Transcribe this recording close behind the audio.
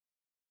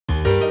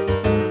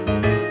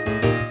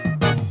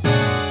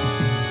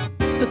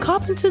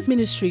Carpenters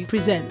Ministry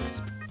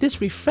presents this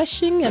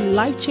refreshing and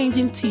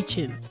life-changing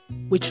teaching.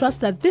 We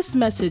trust that this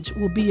message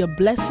will be a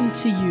blessing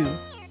to you.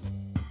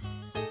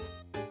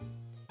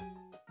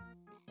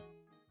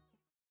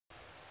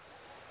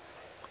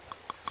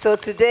 So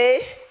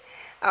today,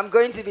 I'm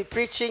going to be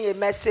preaching a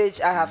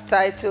message I have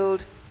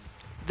titled,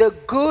 The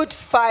Good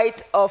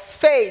Fight of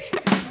Faith.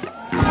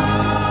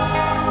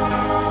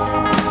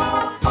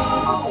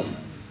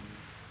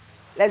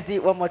 Let's do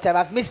it one more time.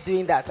 I've missed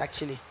doing that,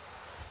 actually.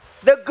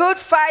 The Good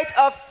Fight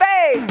of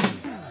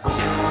Faith.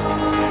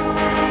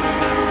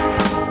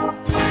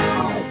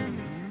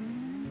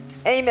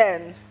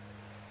 Amen.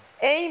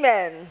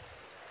 Amen.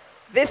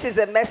 This is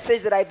a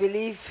message that I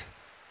believe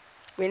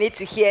we need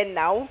to hear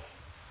now.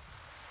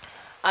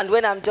 And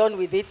when I'm done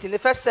with it, in the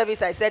first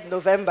service I said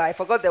November. I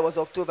forgot there was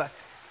October.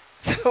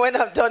 So when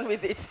I'm done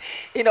with it,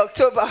 in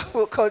October,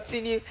 we'll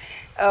continue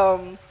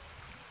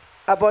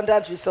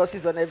abundant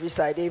resources on every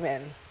side.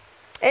 Amen.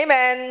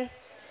 Amen.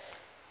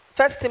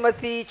 1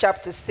 Timothy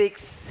chapter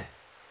 6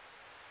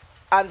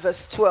 and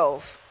verse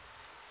 12.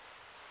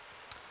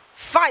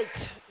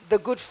 Fight the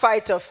good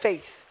fight of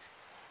faith.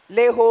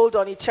 Lay hold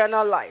on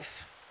eternal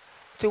life,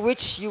 to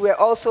which you were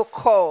also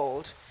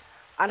called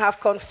and have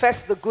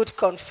confessed the good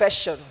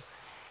confession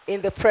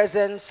in the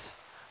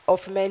presence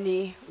of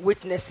many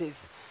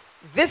witnesses.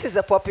 This is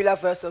a popular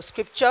verse of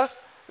scripture.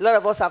 A lot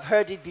of us have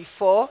heard it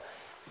before,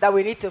 that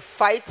we need to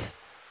fight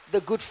the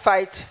good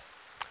fight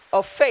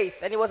of faith.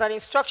 And it was an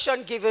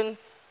instruction given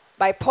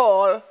by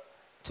Paul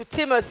to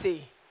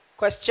Timothy.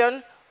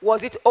 Question,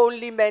 was it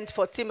only meant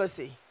for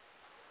Timothy?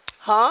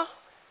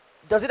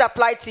 Does it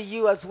apply to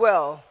you as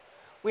well?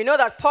 We know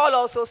that Paul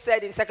also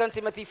said in 2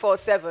 Timothy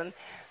 4:7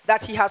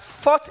 that he has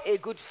fought a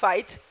good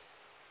fight.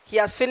 He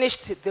has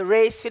finished the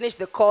race, finished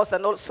the course,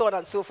 and so on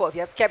and so forth. He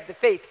has kept the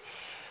faith.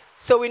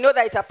 So we know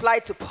that it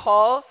applied to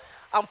Paul,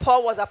 and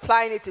Paul was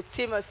applying it to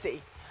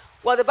Timothy.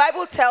 Well, the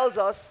Bible tells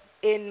us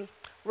in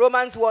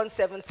Romans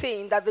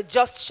 1:17 that the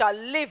just shall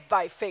live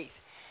by faith.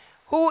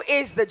 Who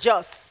is the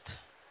just?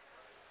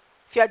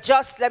 If you're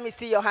just, let me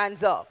see your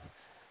hands up.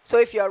 So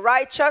if you're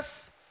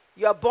righteous,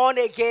 you're born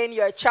again,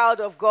 you're a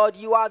child of God,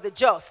 you are the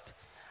just.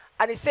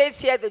 And it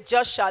says here, the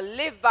just shall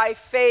live by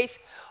faith,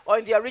 or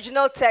in the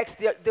original text,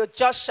 the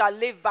just shall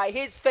live by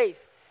his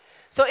faith.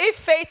 So if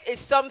faith is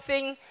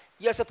something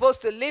you're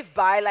supposed to live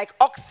by, like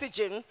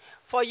oxygen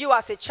for you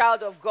as a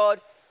child of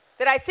God,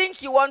 then I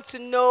think you want to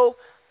know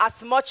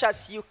as much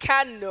as you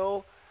can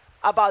know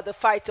about the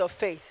fight of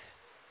faith.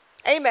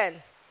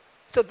 Amen.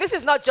 So this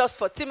is not just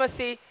for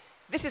Timothy.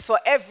 This is for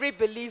every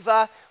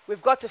believer.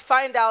 We've got to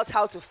find out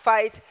how to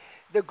fight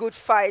the good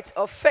fight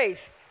of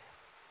faith.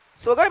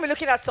 So we're going to be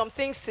looking at some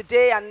things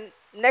today, and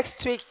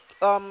next week,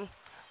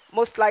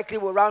 most likely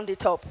we'll round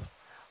it up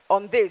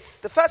on this.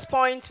 The first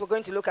point we're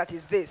going to look at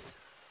is this.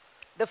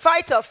 The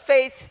fight of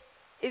faith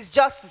is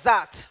just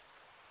that.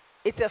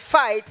 It's a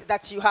fight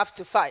that you have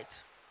to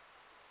fight.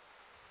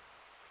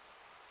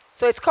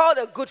 So it's called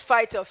a good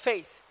fight of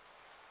faith.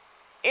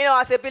 You know,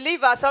 as a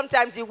believer,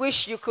 sometimes you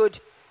wish you could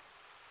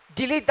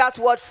delete that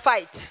word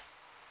fight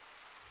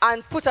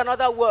and put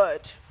another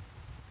word.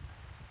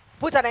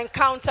 Put an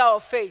encounter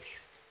of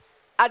faith,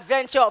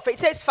 adventure of faith. It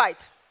says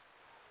fight.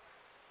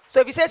 So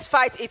if it says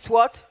fight, it's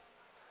what?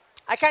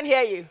 I can't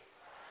hear you.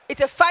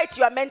 It's a fight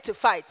you are meant to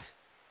fight.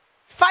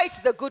 Fight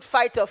the good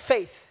fight of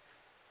faith.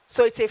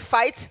 So it's a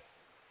fight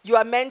you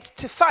are meant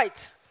to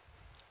fight.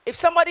 If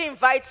somebody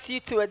invites you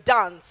to a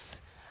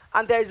dance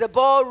and there is a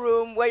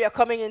ballroom where you're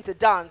coming in to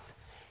dance,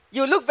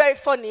 you look very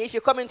funny if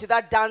you come into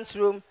that dance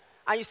room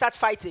and you start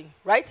fighting,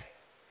 right?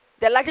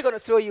 They're likely going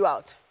to throw you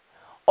out.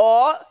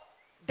 Or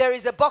there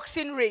is a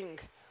boxing ring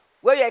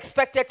where you're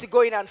expected to go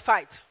in and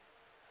fight.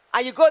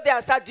 And you go there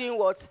and start doing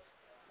what?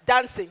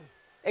 Dancing.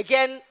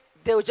 Again,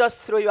 they will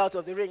just throw you out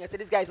of the ring and say,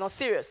 this guy is not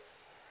serious.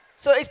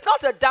 So it's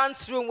not a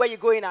dance room where you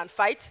go in and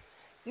fight.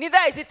 Neither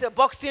is it a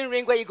boxing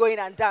ring where you go in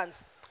and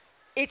dance.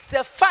 It's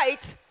a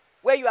fight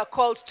where you are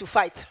called to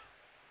fight.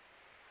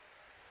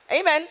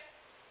 Amen.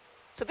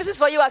 So this is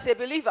for you as a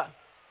believer.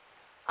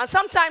 And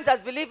sometimes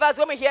as believers,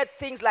 when we hear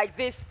things like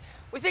this,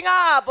 we think,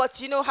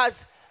 but you know,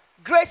 has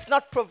grace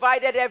not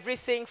provided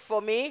everything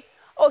for me?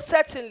 Oh,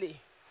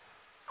 certainly.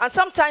 And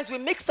sometimes we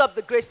mix up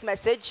the grace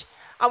message,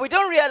 and we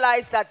don't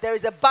realize that there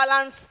is a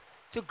balance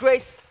to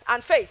grace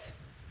and faith.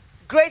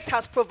 Grace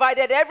has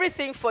provided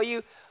everything for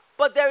you,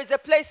 but there is a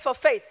place for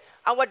faith.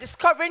 And we're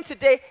discovering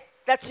today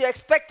that you're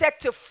expected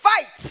to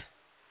fight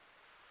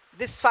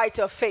this fight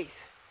of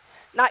faith.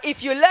 Now,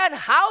 if you learn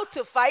how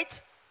to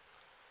fight,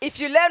 if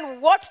you learn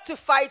what to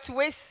fight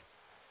with,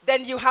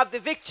 then you have the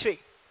victory.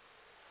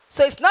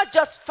 So it's not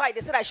just fight.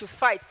 They said I should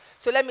fight,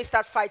 so let me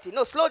start fighting.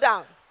 No, slow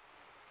down.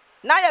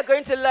 Now you're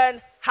going to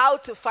learn how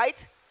to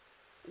fight,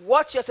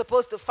 what you're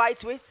supposed to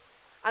fight with,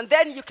 and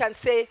then you can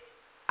say,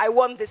 I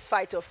won this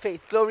fight of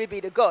faith. Glory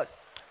be to God.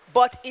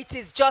 But it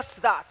is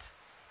just that.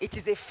 It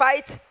is a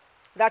fight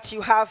that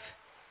you have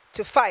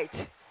to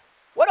fight.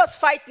 What does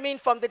fight mean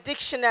from the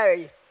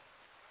dictionary?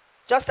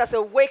 Just as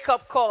a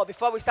wake-up call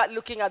before we start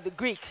looking at the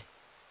Greek.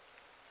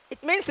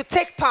 It means to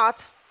take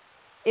part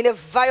in a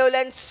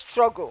violent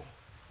struggle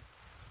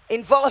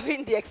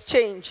involving the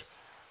exchange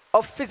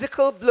of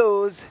physical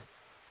blows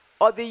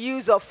or the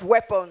use of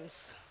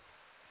weapons.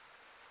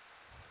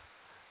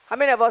 How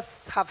many of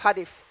us have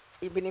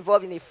been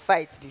involved in a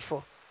fight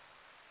before?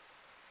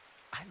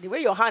 And the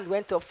way your hand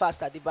went up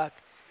fast at the back.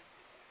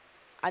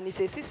 And he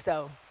says,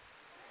 sister,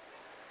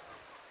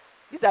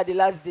 these are the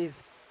last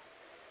days.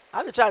 I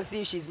have to try and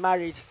see if she's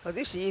married. Because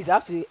if she is, I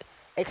have to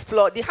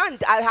explore. The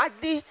hand, I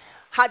hardly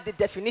had the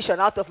definition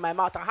out of my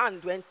mouth. Her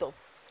hand went up.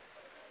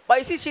 But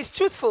you see, she's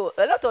truthful.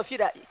 A lot of you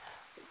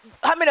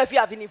how many of you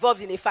have been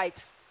involved in a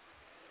fight?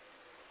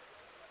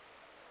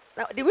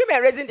 Now, the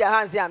women raising their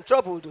hands, I'm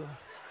troubled.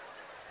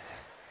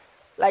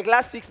 Like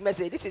last week's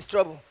message, this is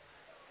trouble.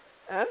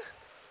 Huh?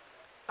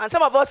 And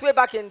some of us way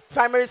back in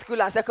primary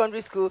school and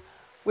secondary school,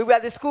 we were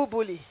the school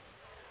bully.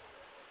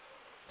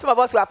 Some of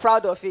us were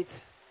proud of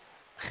it.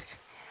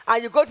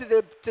 And you go to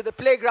the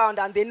playground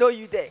and they know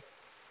you there.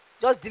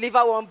 Just deliver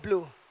one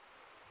blow.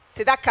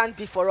 Say, that can't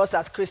be for us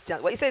as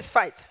Christians. Well, it says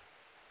fight.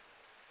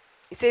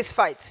 It says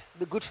fight,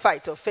 the good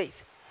fight of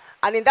faith.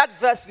 And in that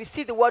verse, we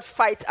see the word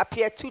fight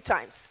appear 2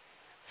 times.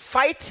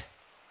 Fight,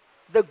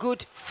 the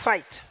good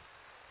fight.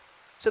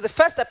 So the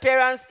first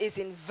appearance is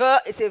a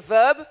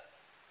verb,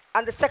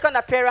 and the second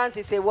appearance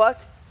is a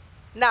what?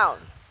 Noun.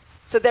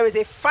 So there is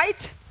a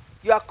fight,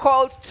 you are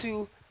called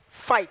to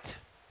fight.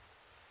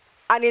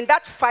 And in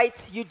that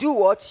fight, you do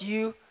what?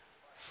 You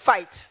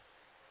fight.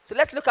 So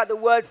let's look at the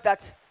words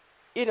that,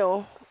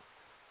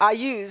 are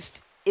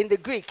used in the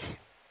Greek.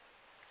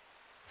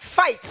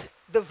 Fight,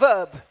 the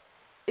verb,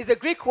 is the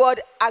Greek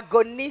word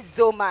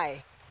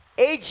agonizomai.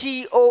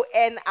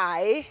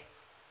 Agonizomai.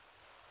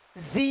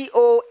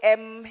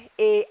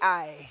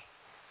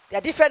 There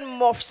are different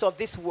morphs of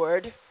this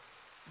word,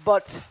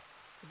 but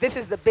this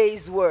is the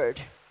base word.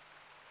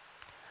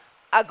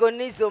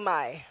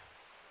 Agonizomai.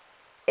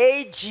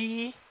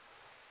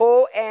 Agonizomai.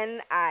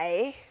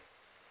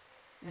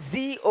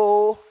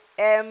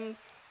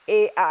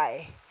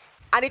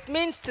 And it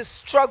means to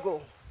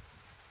struggle.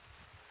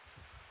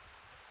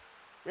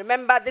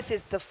 Remember, this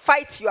is the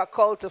fight you are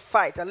called to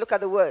fight. And look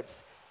at the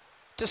words.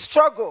 To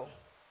struggle.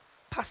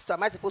 Pastor,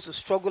 am I supposed to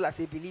struggle as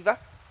a believer?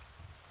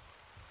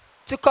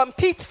 To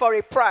compete for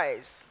a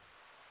prize.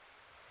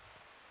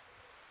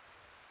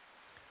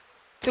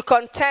 To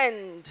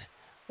contend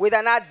with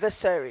an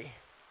adversary.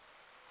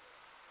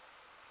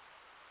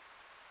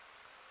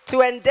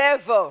 To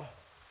endeavor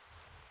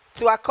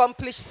to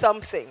accomplish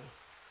something.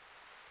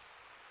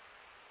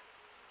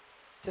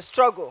 To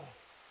struggle.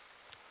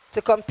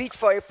 To compete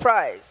for a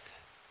prize.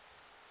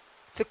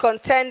 To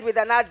contend with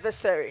an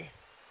adversary.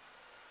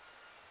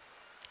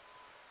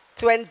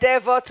 To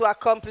endeavor to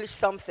accomplish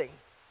something.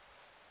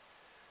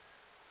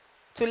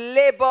 To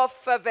labor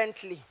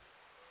fervently.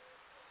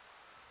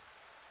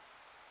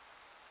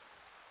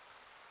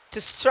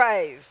 To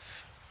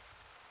strive.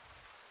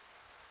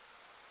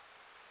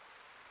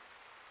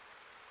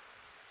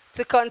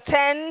 To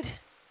contend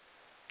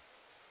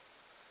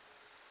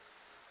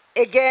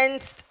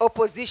against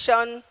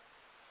opposition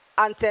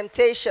and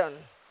temptation.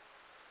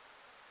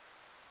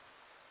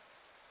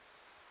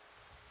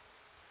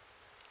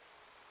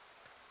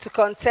 To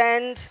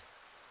contend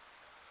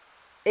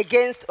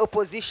against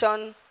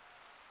opposition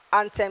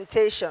and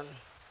temptation.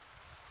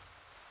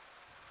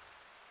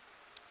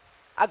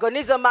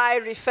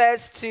 Agonizomai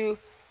refers to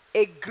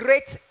a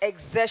great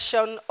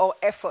exertion or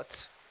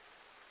effort.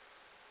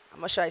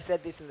 I'm not sure I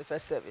said this in the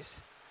first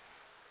service.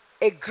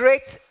 A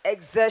great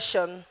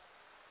exertion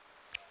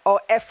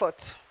or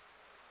effort.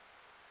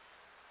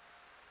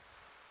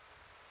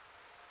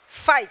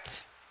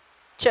 Fight,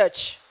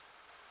 church.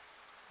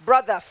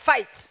 Brother,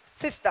 fight.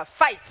 Sister,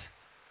 fight.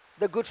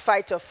 The good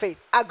fight of faith.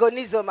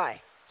 Agonizomai.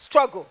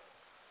 Struggle.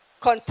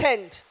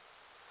 Contend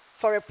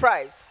for a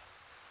prize.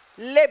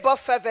 Labor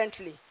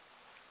fervently.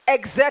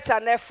 Exert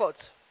an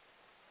effort.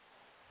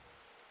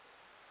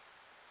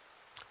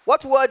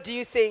 What word do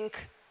you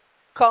think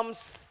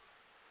comes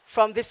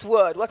from this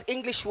word? What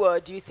English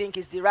word do you think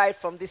is derived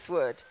from this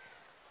word?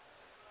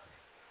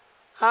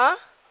 Huh?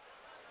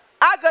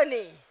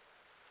 Agony.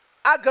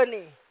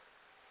 Agony.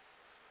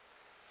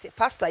 Say,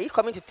 Pastor, are you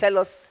coming to tell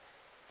us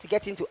to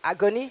get into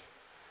agony?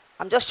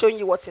 I'm just showing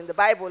you what's in the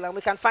Bible, and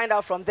we can find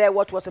out from there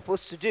what we're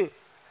supposed to do.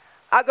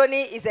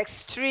 Agony is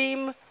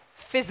extreme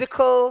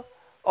physical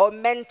or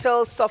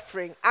mental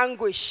suffering,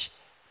 anguish,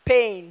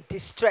 pain,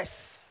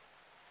 distress.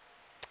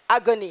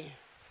 Agony.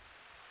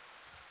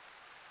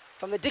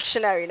 From the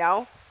dictionary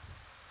now.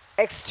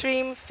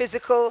 Extreme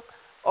physical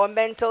or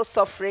mental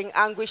suffering,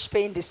 anguish,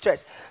 pain,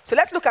 distress. So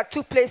let's look at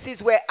 2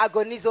 places where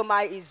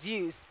agonizomai is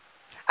used.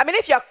 I mean,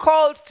 if you're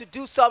called to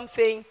do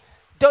something,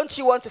 don't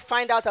you want to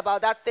find out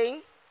about that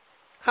thing?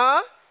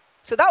 Huh?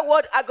 So that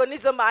word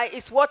agonizomai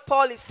is what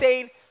Paul is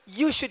saying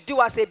you should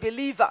do as a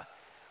believer.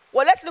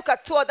 Well, let's look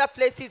at 2 other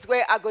places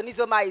where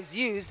agonizomai is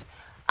used,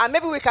 and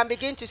maybe we can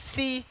begin to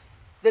see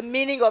the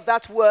meaning of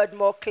that word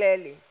more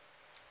clearly.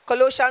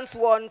 Colossians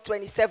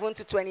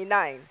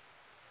 1:27-29.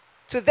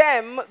 To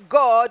them,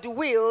 God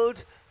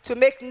willed to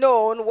make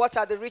known what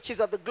are the riches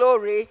of the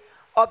glory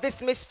of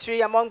this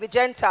mystery among the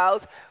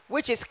Gentiles,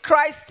 which is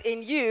Christ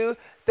in you,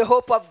 the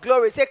hope of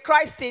glory. Say,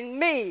 Christ in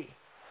me,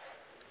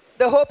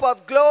 the hope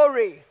of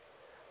glory.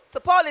 So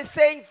Paul is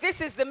saying,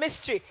 this is the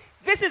mystery.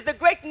 This is the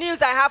great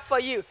news I have for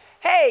you.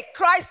 Hey,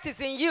 Christ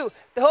is in you,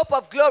 the hope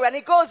of glory. And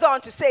he goes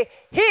on to say,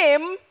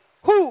 him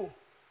who?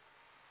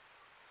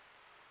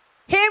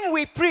 Him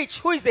we preach.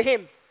 Who is the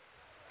him?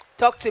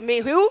 Talk to me.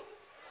 Who?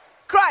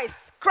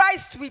 Christ.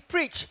 Christ we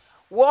preach,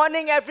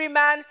 warning every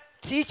man,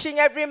 teaching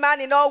every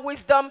man in all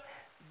wisdom,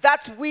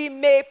 that we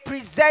may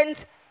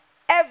present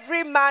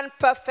every man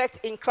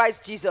perfect in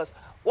Christ Jesus.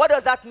 What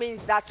does that mean,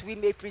 that we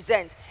may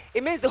present?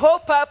 It means the whole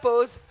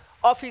purpose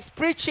of his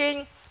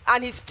preaching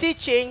and his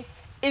teaching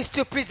is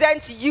to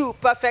present you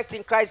perfect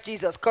in Christ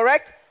Jesus,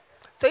 correct?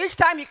 So each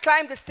time he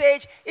climbed the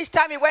stage, each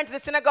time he went to the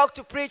synagogue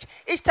to preach,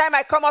 each time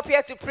I come up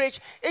here to preach,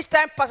 each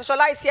time Pastor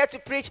Shola is here to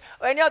preach,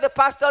 or any of the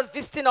pastors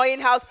visiting or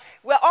in-house,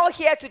 we're all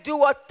here to do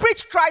what?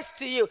 Preach Christ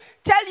to you.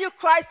 Tell you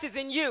Christ is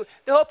in you,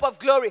 the hope of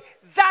glory,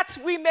 that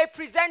we may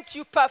present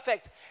you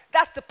perfect.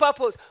 That's the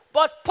purpose.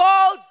 But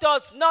Paul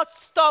does not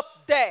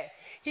stop there.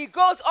 He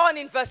goes on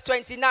in verse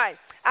 29,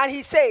 and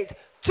he says,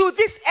 to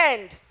this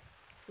end,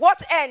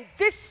 what end?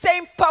 This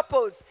same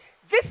purpose,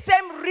 this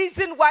same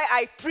reason why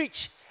I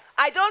preach.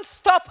 I don't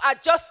stop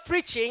at just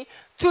preaching.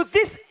 To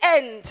this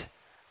end,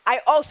 I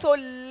also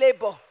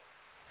labor,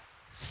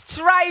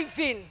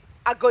 striving,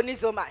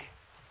 agonizomai.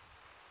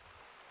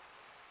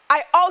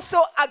 I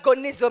also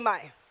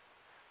agonizomai,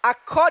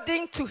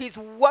 according to his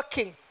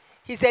working,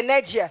 his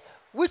energia,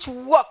 which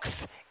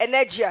works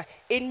energia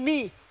in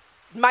me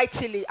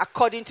mightily,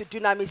 according to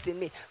dunamis in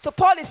me. So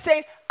Paul is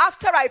saying,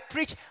 after I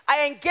preach,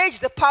 I engage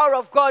the power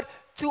of God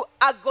to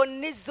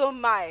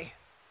agonizomai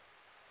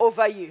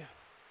over you,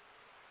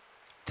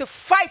 to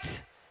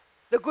fight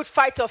the good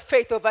fight of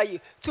faith over you,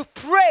 to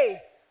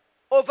pray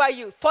over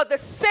you for the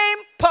same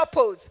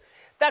purpose,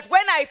 that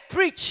when I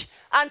preach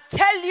and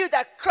tell you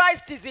that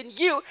Christ is in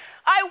you,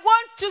 I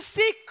want to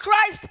see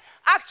Christ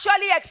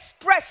actually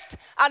expressed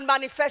and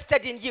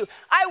manifested in you.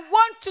 I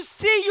want to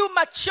see you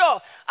mature.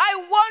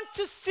 I want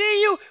to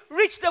see you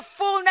reach the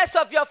fullness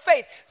of your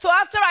faith. So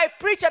after I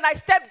preach and I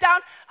step down,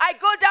 I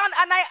go down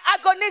and I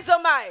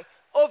agonizomai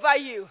over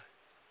you.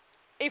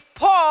 If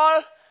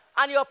Paul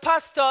and your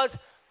pastors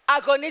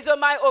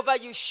agonizomai over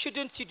you,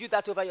 shouldn't you do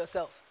that over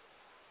yourself?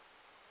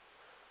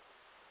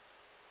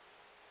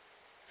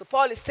 So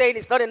Paul is saying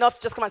it's not enough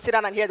to just come and sit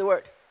down and hear the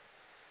word.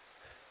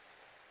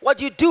 What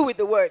do you do with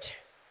the word?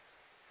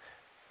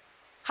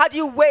 How do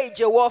you wage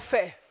your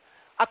warfare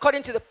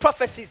according to the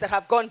prophecies that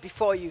have gone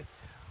before you,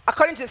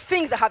 according to the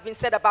things that have been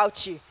said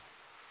about you?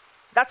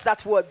 That's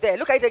that word there.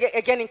 Look at it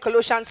again in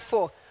Colossians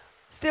 4.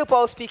 Still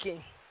Paul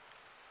speaking.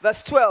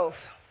 Verse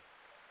 12.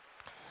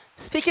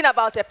 Speaking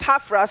about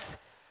Epaphras,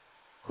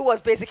 who was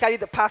basically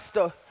the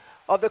pastor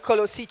of the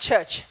Colossae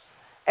church.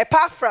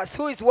 Epaphras,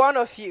 who is one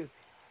of you,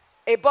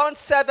 a bond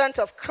servant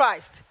of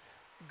Christ,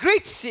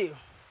 greets you,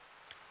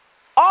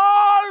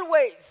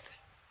 always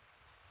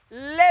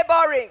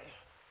laboring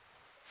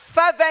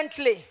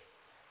fervently,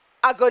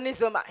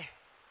 agonizomai.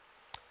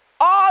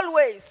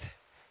 Always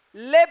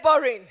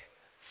laboring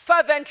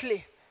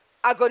fervently,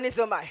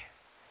 agonizomai,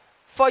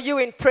 for you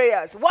in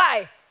prayers.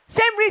 Why?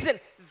 Same reason,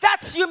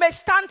 that you may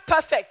stand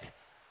perfect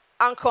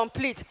and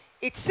complete.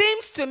 It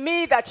seems to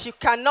me that you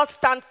cannot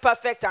stand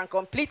perfect and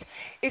complete.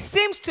 It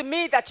seems to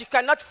me that you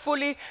cannot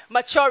fully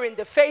mature in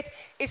the faith.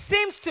 It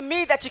seems to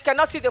me that you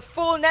cannot see the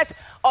fullness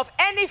of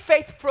any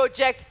faith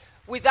project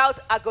without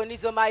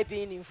agonizomai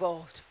being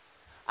involved.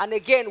 And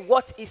again,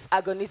 what is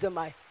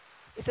agonizomai?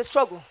 It's a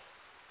struggle.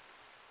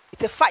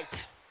 It's a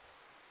fight.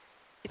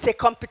 It's a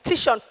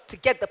competition to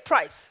get the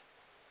prize.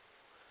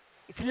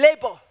 It's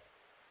labor.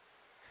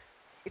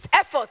 It's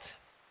effort.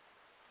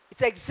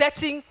 It's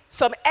exerting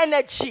some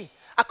energy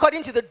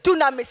according to the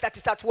dunamis that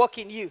is at work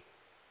in you.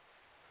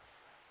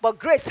 But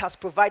grace has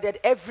provided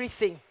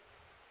everything.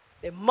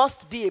 There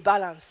must be a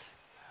balance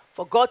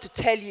for God to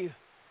tell you,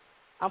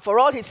 and for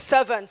all his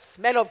servants,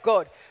 men of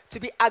God, to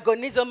be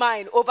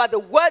agonizomai over the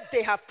word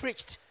they have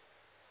preached.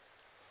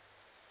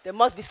 There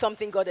must be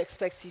something God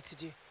expects you to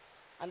do,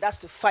 and that's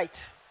to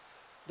fight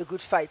the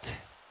good fight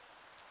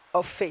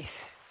of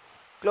faith.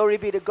 Glory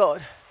be to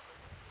God.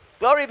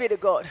 Glory be to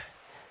God.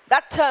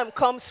 That term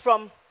comes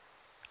from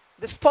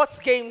the sports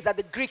games that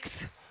the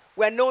Greeks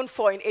were known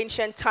for in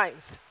ancient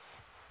times.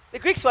 The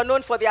Greeks were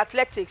known for the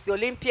athletics, the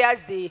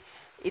Olympiads, the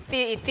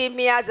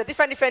Ithemias, the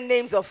different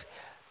names of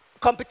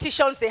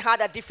competitions they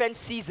had at different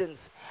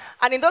seasons.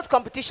 And in those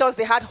competitions,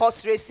 they had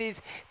horse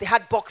races, they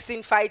had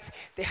boxing fights,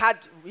 they had,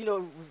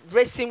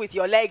 racing with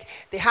your leg,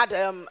 they had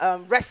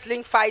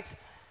wrestling fights.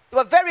 They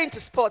were very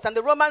into sports, and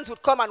the Romans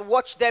would come and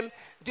watch them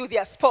do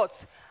their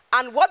sports.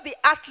 And what the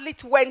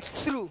athlete went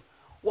through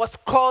was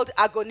called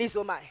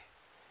agonizomai.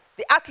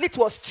 The athlete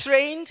was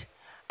trained,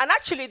 and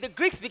actually the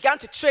Greeks began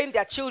to train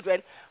their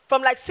children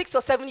from like 6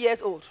 or 7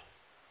 years old.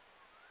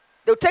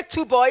 They would take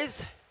 2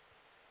 boys,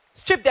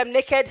 strip them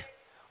naked,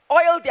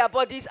 oil their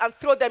bodies, and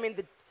throw them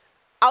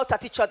out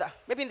at each other,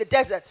 maybe in the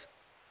desert,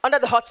 under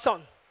the hot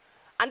sun.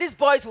 And these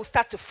boys will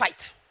start to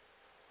fight.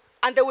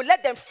 And they will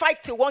let them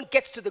fight till one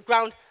gets to the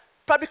ground,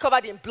 probably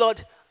covered in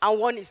blood, and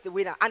one is the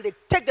winner. And they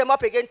take them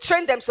up again,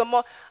 train them some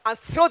more, and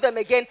throw them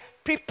again,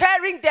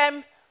 preparing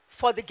them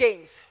for the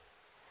games.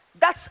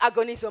 That's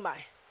agonizomai.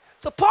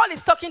 So Paul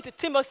is talking to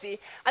Timothy,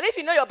 and if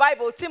you know your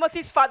Bible,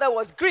 Timothy's father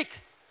was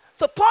Greek.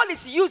 So Paul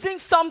is using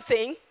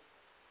something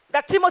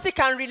that Timothy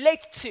can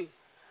relate to.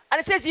 And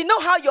he says, you know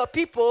how your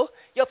people,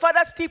 your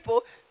father's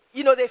people,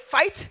 they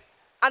fight,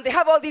 and they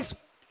have all these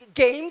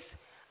games,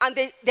 and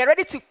they're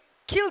ready to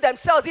kill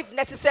themselves if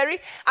necessary,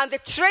 and they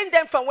train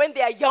them from when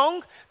they are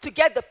young to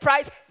get the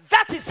prize.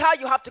 That is how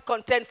you have to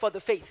contend for the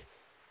faith.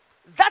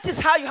 That is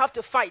how you have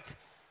to fight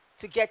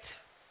to get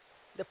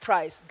the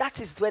prize.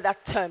 That is where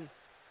that term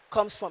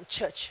comes from,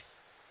 church.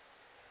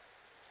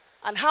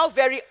 And how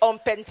very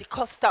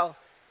unpentecostal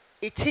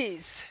it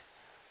is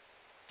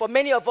for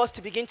many of us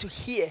to begin to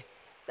hear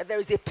that there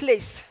is a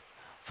place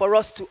for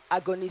us to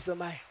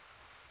agonizomai.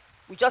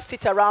 We just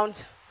sit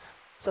around.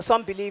 So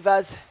some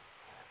believers,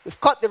 we've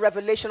caught the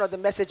revelation of the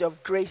message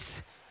of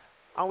grace,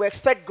 and we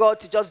expect God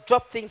to just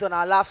drop things on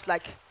our laps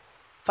like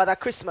Father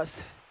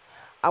Christmas,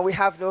 and we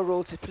have no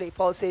role to play.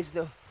 Paul says,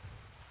 no,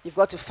 you've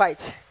got to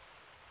fight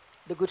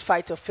the good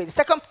fight of faith. The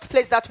second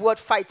place that word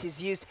fight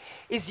is used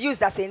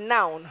as a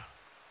noun.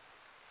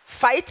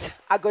 Fight,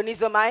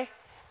 agonizomai,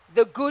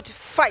 the good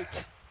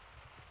fight.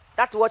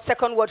 That word,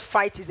 second word,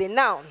 fight, is a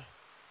noun.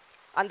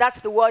 And that's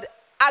the word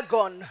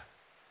agon.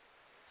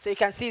 So you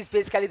can see it's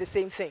basically the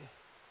same thing.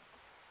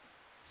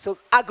 So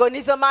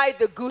agonizomai,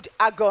 the good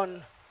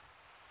agon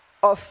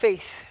of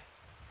faith.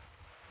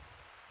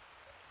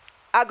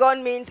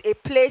 Agon means a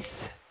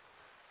place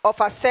of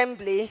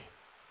assembly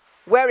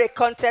where a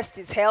contest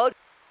is held,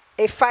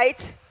 a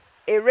fight,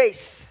 a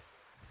race.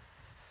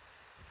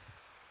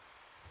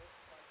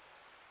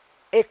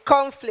 A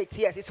conflict,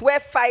 yes, it's where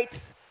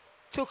fights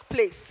took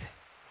place.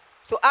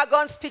 So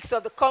agon speaks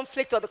of the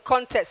conflict or the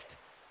contest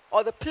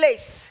or the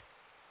place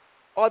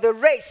or the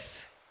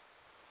race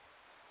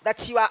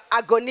that you are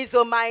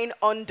agonizomai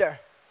under.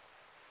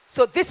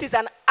 So this is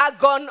an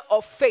agon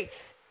of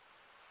faith.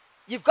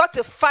 You've got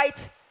to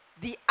fight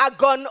the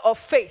agon of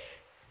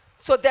faith.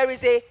 So there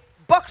is a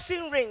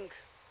boxing ring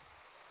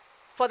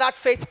for that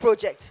faith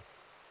project.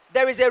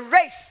 There is a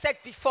race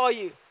set before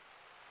you.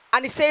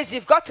 And it says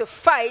you've got to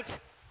fight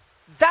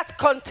that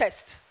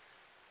contest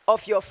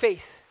of your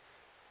faith.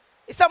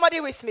 Is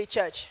somebody with me,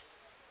 church?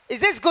 Is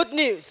this good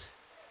news?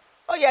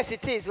 Oh, yes,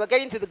 it is. We're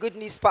getting to the good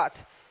news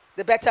part,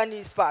 the better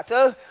news part.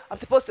 Oh, I'm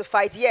supposed to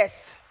fight.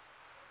 Yes.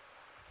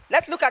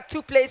 Let's look at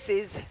two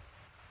places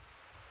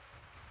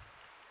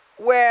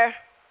where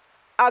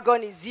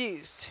agon is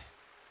used.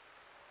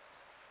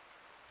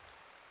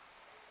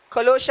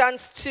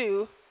 Colossians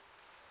 2,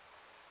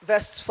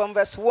 from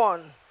verse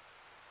 1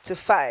 to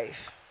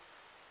 5.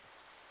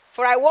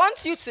 For I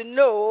want you to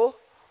know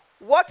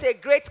what a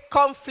great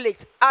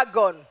conflict,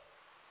 agon.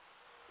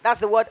 That's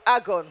the word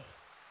agon.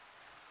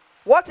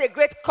 What a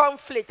great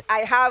conflict I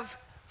have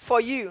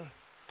for you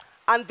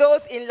and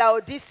those in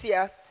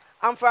Laodicea,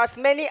 and for as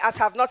many as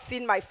have not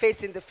seen my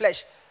face in the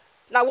flesh.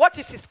 Now, what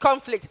is his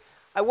conflict?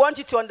 I want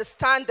you to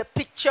understand the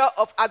picture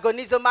of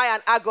agonizomai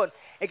and agon.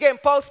 Again,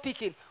 Paul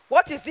speaking.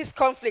 What is this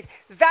conflict?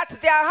 That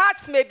their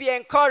hearts may be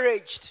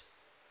encouraged.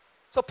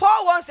 So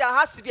Paul wants their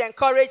hearts to be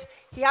encouraged.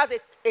 He has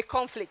a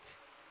conflict.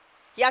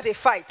 He has a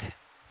fight.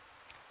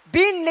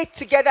 Being knit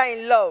together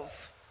in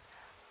love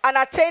and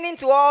attaining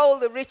to all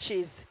the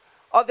riches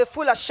of the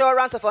full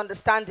assurance of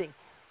understanding,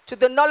 to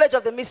the knowledge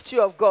of the mystery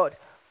of God,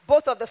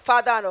 both of the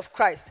Father and of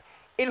Christ,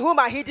 in whom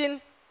are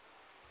hidden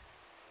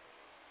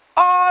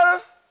all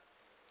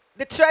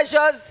the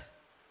treasures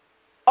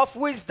of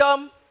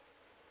wisdom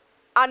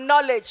and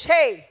knowledge.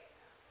 Hey,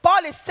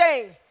 Paul is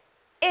saying,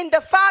 in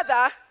the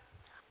Father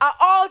are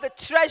all the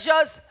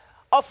treasures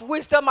of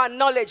wisdom and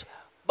knowledge.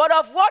 But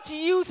of what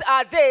use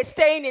are they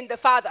staying in the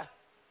Father?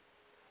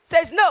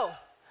 Says, no,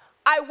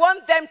 I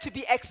want them to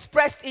be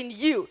expressed in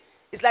you.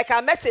 It's like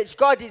our message,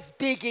 God is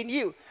big in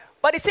you.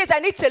 But it says, I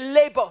need to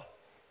labor.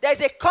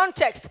 There's a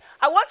context.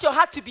 I want your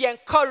heart to be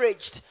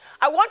encouraged.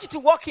 I want you to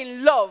walk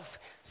in love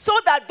so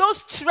that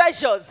those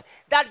treasures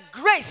that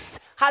grace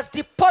has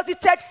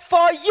deposited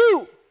for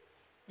you,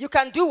 you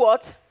can do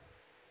what?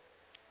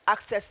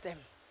 Access them.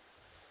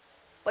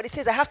 But it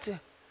says, I have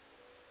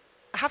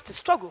to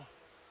struggle.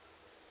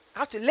 I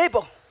have to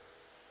labor.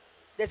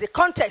 There's a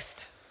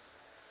context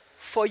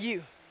for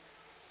you.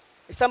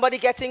 Is somebody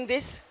getting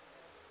this?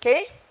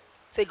 Okay?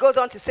 So he goes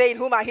on to say, in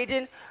whom are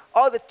hidden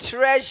all the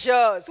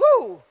treasures.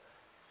 Woo!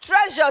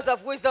 Treasures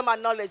of wisdom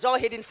and knowledge, all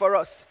hidden for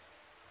us.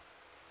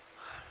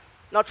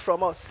 Not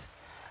from us.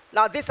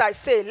 Now this I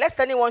say, lest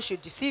anyone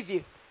should deceive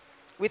you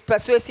with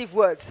persuasive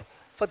words.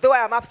 For though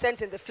I am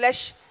absent in the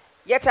flesh,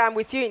 yet I am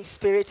with you in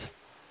spirit,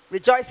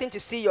 rejoicing to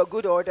see your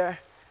good order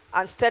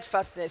and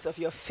steadfastness of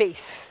your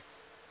faith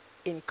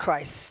in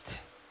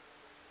Christ.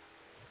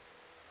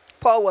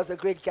 Paul was a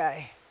great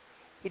guy.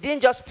 He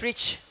didn't just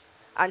preach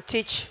and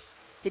teach.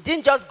 He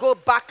didn't just go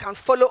back and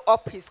follow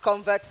up his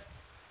converts.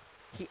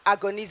 He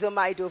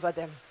agonizomaied over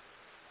them.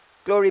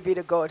 Glory be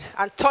to God.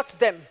 And taught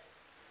them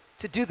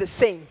to do the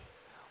same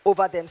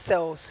over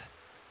themselves,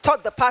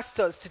 taught the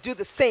pastors to do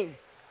the same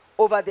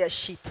over their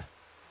sheep.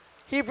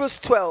 Hebrews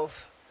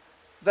 12,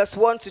 verse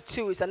 1 to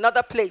 2 is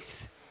another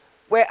place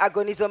where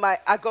agon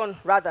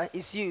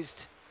is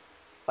used.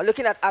 We're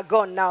looking at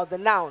agon now, the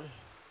noun.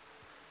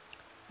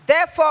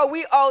 Therefore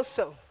we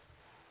also,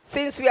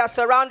 since we are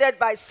surrounded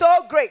by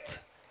so great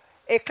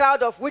a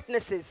cloud of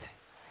witnesses,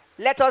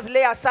 let us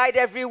lay aside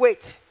every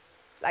weight,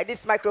 like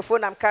this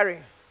microphone I'm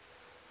carrying.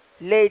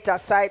 Lay it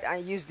aside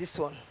and use this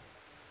one.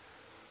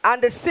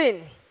 And the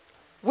sin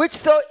which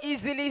so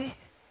easily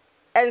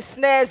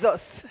ensnares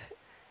us.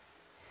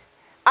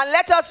 And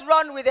let us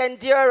run with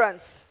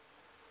endurance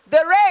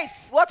the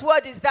race. What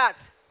word is that?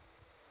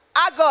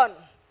 Agon.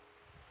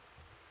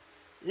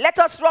 Let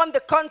us run the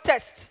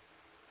contest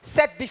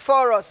set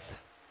before us,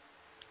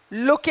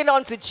 looking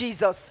unto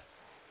Jesus,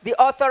 the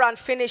author and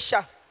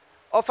finisher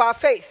of our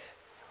faith,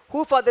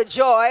 who for the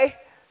joy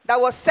that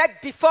was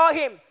set before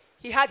him,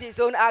 he had his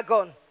own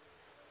agon,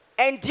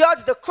 endured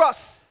the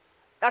cross.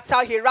 That's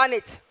how he ran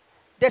it,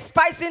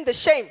 despising the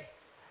shame,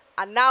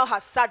 and now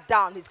has sat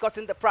down. He's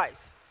gotten the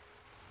prize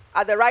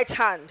at the right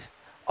hand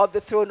of the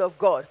throne of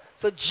God.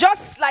 So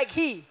just like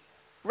he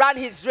ran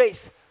his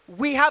race,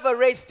 we have a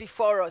race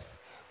before us.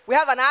 We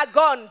have an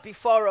agon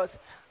before us.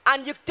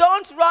 And you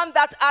don't run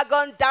that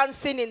agon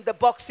dancing in the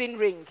boxing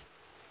ring.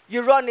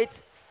 You run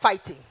it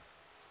fighting,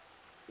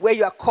 where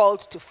you are called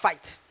to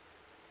fight.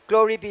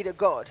 Glory be to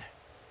God.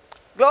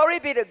 Glory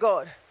be to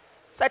God.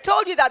 So I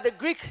told you that the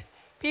Greek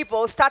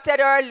people started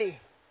early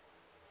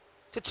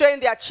to train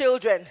their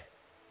children.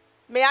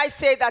 May I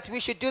say that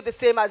we should do the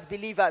same as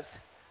believers.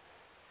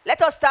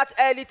 Let us start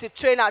early to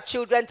train our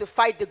children to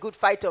fight the good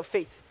fight of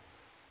faith.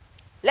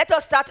 Let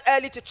us start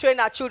early to train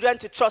our children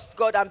to trust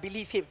God and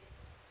believe him.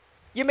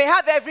 You may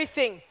have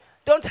everything.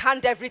 Don't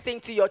hand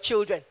everything to your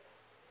children.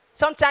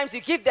 Sometimes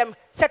you give them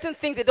certain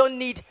things they don't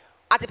need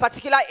at a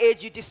particular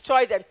age. You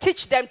destroy them.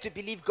 Teach them to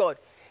believe God.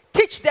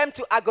 Teach them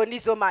to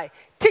agonizomai.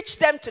 Teach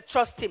them to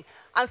trust him.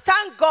 And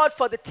thank God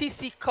for the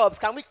TC Cubs.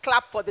 Can we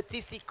clap for the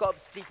TC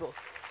Cubs, people?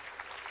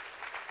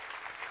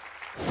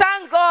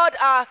 Thank God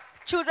our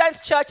children's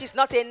church is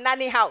not a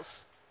nanny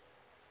house.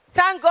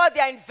 Thank God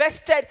they are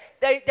invested.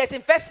 There's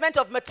investment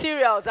of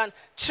materials and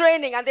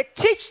training, and they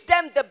teach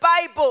them the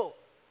Bible.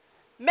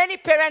 Many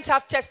parents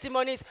have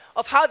testimonies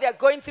of how they are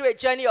going through a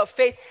journey of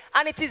faith,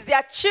 and it is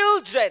their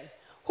children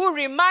who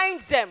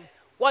remind them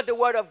what the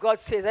Word of God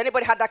says.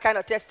 Anybody had that kind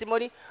of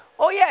testimony?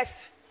 Oh,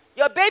 yes.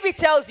 Your baby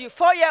tells you,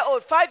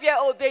 4-year-old,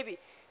 5-year-old baby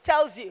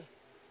tells you.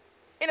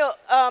 You know,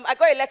 I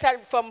got a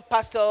letter from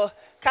Pastor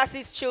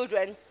Cassie's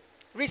children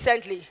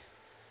recently.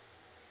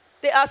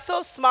 They are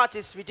so smart,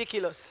 it's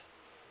ridiculous.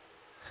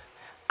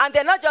 And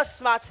they're not just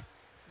smart,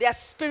 they are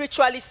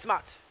spiritually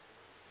smart.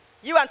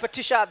 You and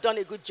Patricia have done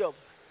a good job.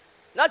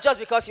 Not just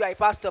because you are a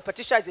pastor.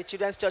 Patricia is a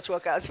children's church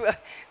worker as well.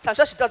 So I'm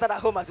sure she does that at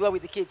home as well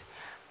with the kids.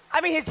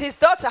 I mean, his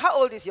daughter, how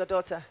old is your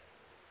daughter?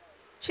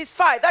 She's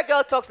 5. That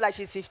girl talks like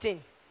she's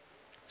 15.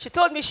 She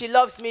told me she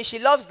loves me. She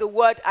loves the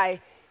word I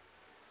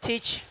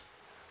teach.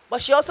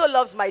 But she also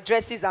loves my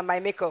dresses and my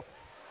makeup.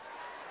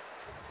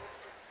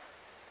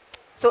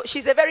 So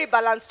she's a very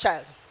balanced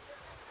child.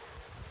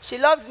 She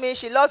loves me.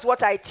 She loves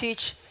what I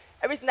teach.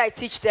 Everything I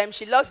teach them.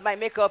 She loves my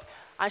makeup.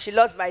 And she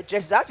loves my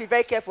dresses. I have to be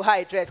very careful how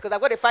I dress, because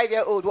I've got a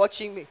 5-year-old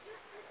watching me.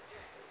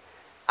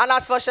 And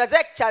as for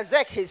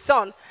Chazek, his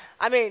son,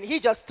 I mean, he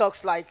just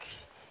talks like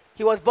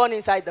he was born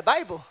inside the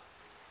Bible.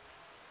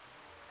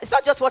 It's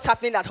not just what's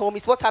happening at home,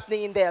 it's what's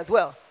happening in there as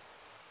well.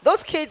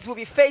 Those kids will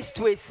be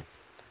faced with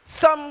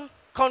some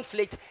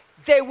conflict.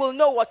 They will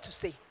know what to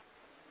say.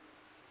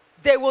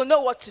 They will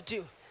know what to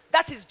do.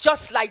 That is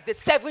just like the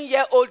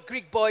 7-year-old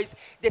Greek boys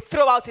they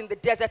throw out in the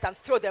desert and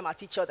throw them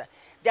at each other.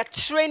 They're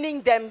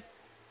training them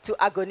to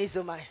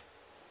agonizomai.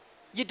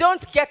 You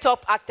don't get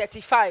up at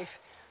 35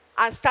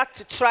 and start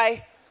to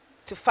try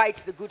to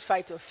fight the good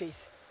fight of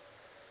faith.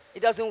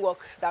 It doesn't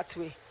work that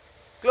way.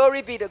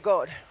 Glory be to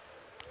God.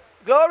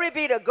 Glory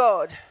be to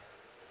God.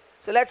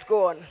 So let's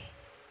go on.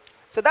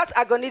 So that's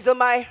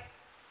agonizomai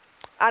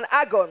and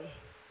agon.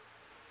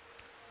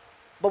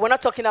 But we're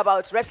not talking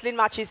about wrestling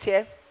matches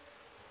here.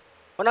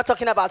 We're not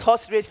talking about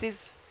horse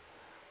races.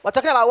 We're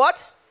talking about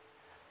what?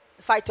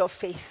 The fight of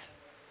faith.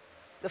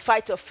 The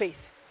fight of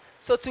faith.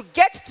 So to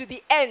get to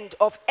the end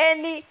of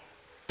any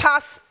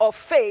path of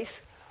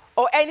faith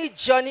or any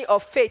journey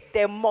of faith,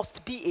 there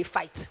must be a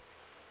fight.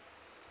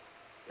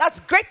 That's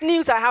great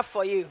news I have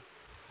for you.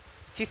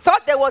 If you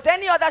thought there was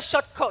any other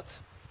shortcut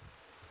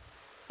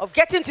of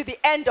getting to the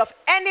end of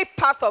any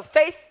path of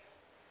faith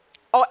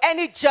or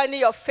any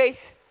journey of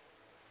faith,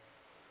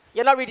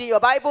 you're not reading your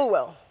Bible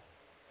well.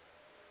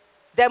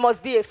 There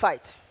must be a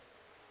fight.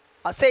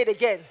 I'll say it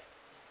again.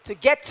 To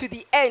get to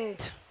the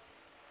end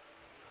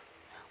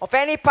of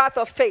any path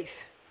of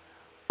faith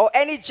or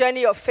any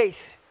journey of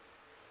faith,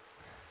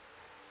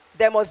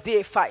 there must be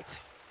a fight.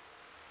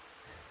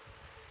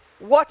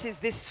 What is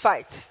this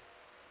fight?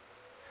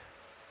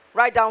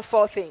 Write down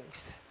 4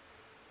 things.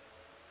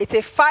 It's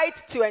a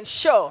fight to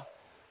ensure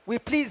we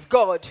please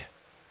God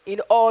in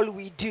all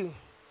we do.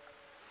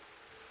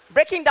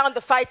 Breaking down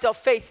the fight of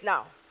faith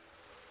now.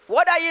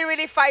 What are you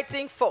really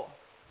fighting for?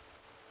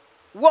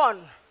 1,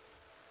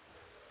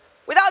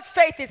 without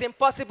faith it's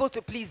impossible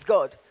to please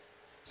God.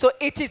 So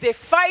it is a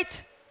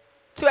fight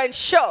to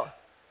ensure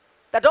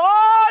that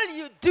all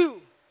you do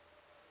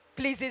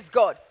pleases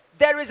God.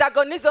 There is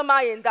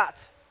agonizomai in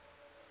that.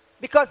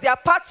 Because there are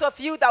parts of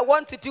you that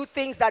want to do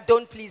things that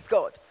don't please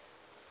God.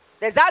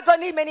 There's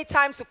agony many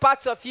times to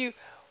parts of you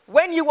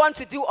when you want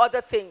to do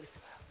other things.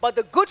 But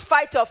the good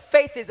fight of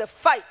faith is a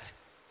fight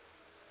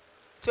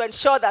to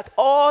ensure that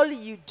all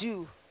you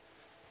do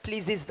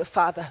pleases the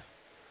Father.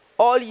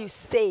 All you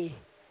say,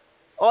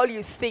 all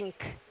you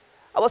think.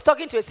 I was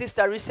talking to a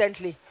sister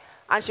recently,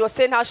 and she was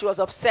saying how she was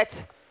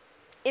upset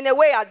in a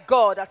way at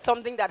God, at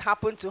something that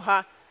happened to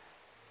her.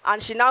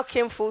 And she now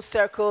came full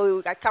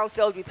circle. I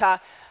counseled with her,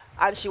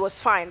 and she was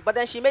fine. But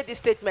then she made this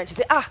statement. She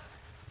said,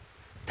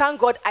 thank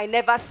God I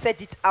never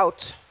said it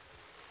out,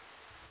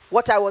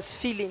 what I was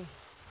feeling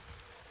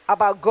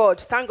about God.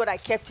 Thank God I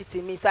kept it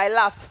in me. So I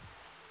laughed.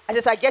 I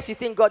said, I guess you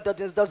think God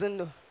doesn't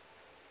know.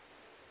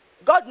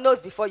 God knows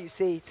before you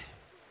say it.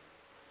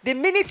 The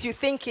minute you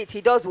think it,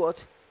 he does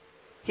what?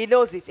 He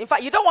knows it. In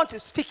fact, you don't want to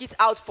speak it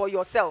out for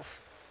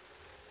yourself.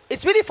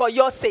 It's really for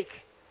your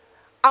sake.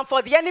 And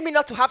for the enemy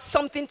not to have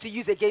something to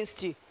use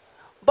against you.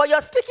 But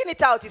you're speaking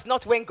it out is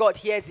not when God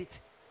hears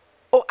it.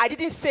 Oh, I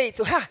didn't say it.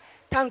 So,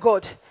 thank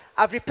God.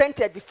 I've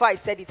repented before I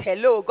said it.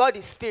 Hello, God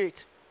is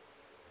spirit.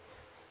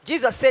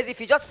 Jesus says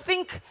if you just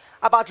think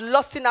about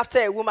lusting after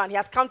a woman, he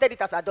has counted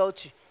it as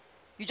adultery.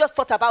 You just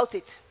thought about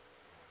it.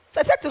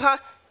 So I said to her,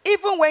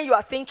 even when you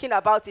are thinking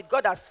about it,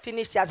 God has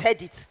finished, he has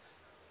heard it.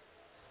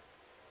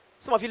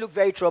 Some of you look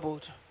very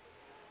troubled.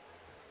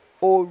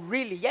 Oh,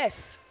 really?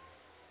 Yes.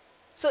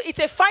 So it's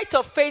a fight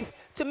of faith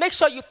to make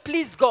sure you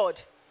please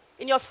God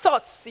in your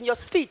thoughts, in your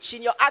speech,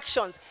 in your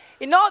actions,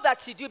 in all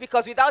that you do,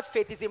 because without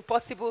faith it's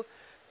impossible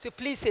to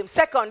please him.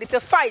 Second, it's a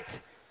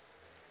fight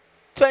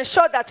to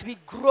ensure that we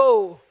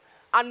grow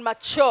and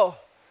mature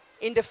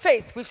in the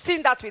faith. We've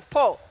seen that with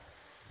Paul.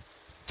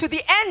 To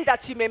the end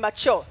that you may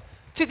mature,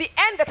 to the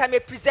end that I may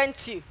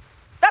present you.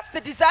 That's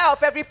the desire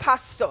of every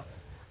pastor.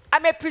 I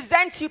may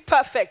present you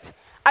perfect.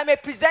 I may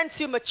present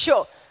you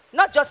mature.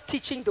 Not just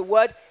teaching the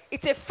word.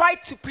 It's a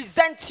fight to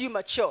present you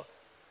mature.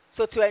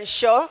 So to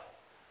ensure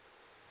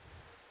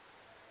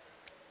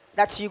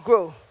that you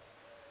grow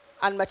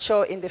and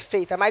mature in the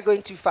faith. Am I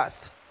going too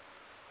fast?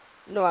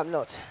 No, I'm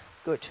not.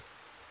 Good.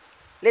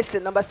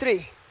 Listen, number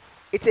 3.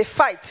 It's a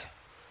fight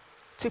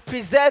to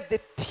preserve the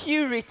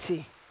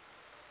purity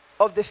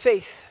of the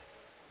faith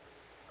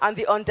and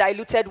the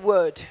undiluted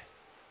word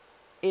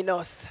in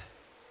us.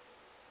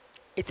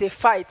 It's a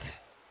fight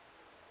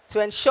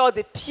to ensure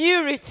the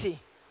purity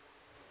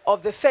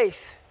of the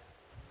faith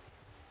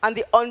and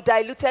the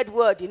undiluted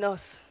word in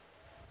us.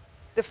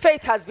 The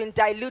faith has been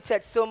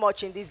diluted so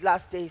much in these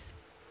last days.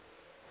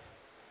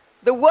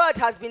 The word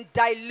has been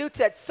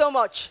diluted so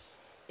much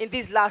in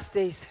these last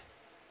days.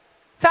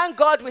 Thank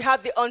God we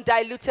have the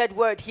undiluted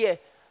word here.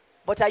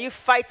 But are you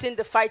fighting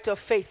the fight of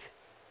faith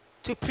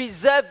to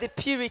preserve the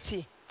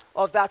purity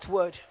of that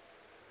word?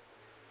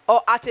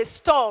 Or at a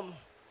storm,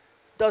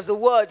 does the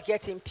word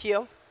get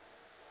impure?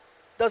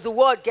 Does the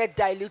word get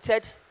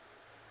diluted?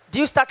 Do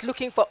you start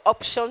looking for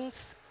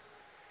options?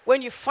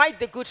 When you fight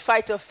the good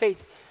fight of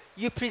faith,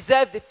 you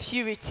preserve the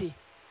purity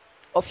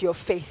of your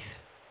faith.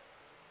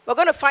 We're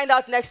going to find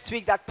out next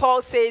week that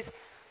Paul says,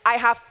 I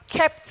have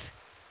kept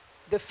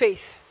the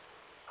faith.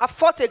 I've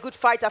fought a good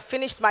fight. I've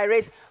finished my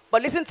race.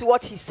 But listen to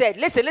what he said.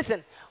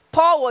 Listen.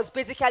 Paul was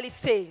basically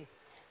saying,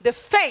 the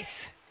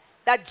faith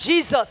that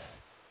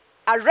Jesus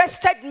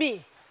arrested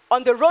me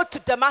on the road to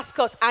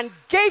Damascus and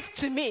gave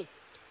to me,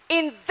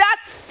 in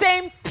that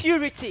same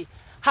purity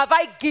have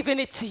I given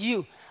it to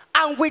you.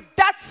 And with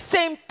that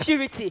same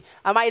purity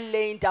am I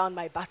laying down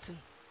my baton.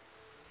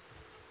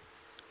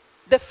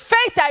 The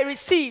faith I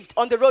received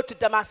on the road to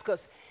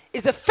Damascus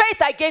is the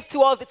faith I gave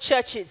to all the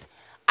churches.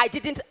 I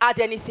didn't add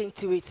anything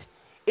to it.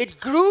 It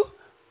grew,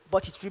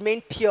 but it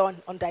remained pure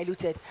and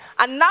undiluted.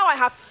 And now I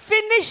have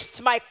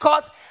finished my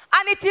course,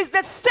 and it is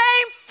the same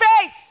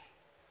faith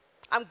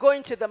I'm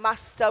going to the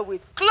master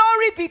with.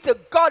 Glory be to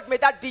God. May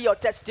that be your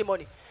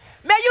testimony.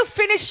 May you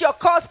finish your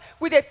course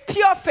with a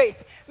pure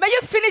faith. May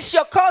you finish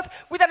your course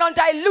with an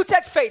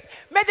undiluted faith.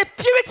 May the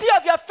purity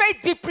of your faith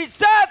be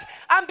preserved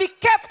and be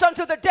kept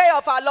until the day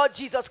of our Lord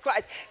Jesus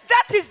Christ.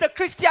 That is the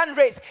Christian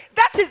race.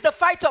 That is the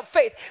fight of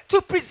faith.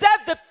 To preserve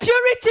the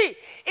purity.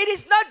 It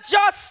is not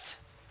just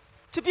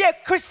to be a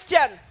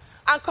Christian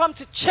and come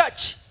to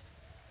church.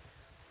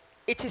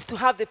 It is to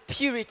have the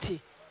purity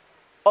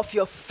of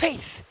your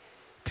faith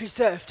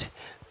preserved.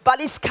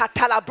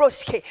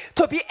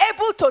 To be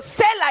able to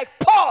say like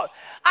Paul,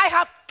 I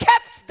have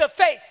kept the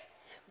faith.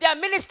 There are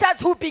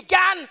ministers who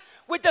began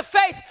with the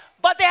faith,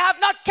 but they have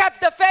not kept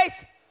the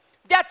faith.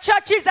 Their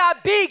churches are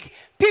big.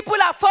 People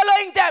are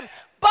following them,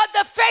 but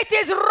the faith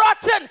is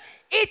rotten.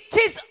 It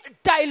is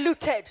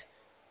diluted.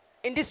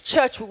 In this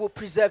church, we will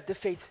preserve the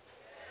faith.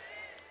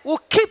 We'll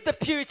keep the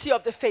purity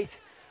of the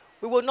faith.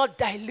 We will not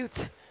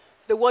dilute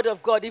the word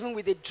of God even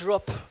with a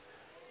drop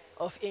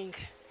of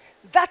ink.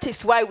 That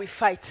is why we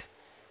fight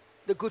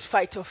the good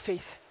fight of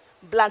faith.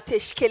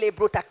 Blantesh kele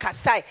brota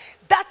kasai.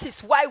 That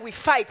is why we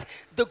fight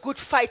the good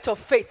fight of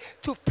faith,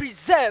 to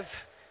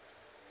preserve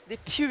the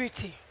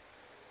purity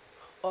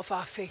of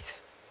our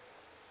faith.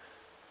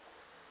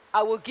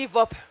 I will give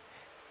up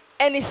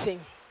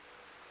anything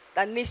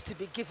that needs to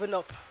be given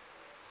up,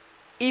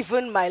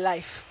 even my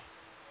life,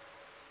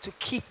 to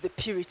keep the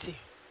purity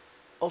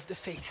of the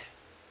faith.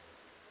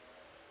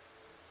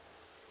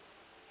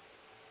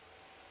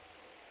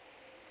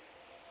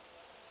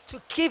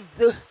 To keep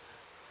the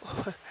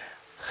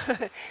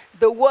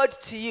word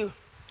to you.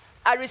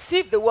 I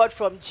received the word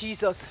from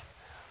Jesus,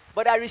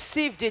 but I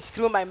received it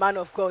through my man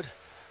of God,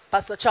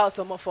 Pastor Charles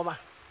Omofoma.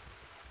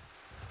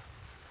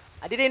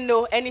 I didn't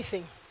know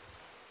anything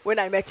when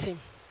I met him.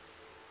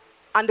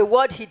 And the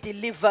word he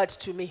delivered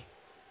to me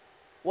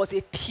was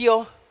a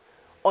pure,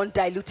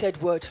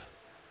 undiluted word.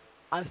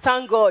 And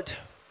thank God,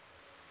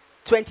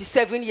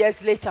 27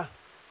 years later,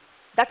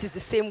 that is the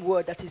same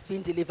word that is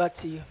being delivered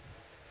to you.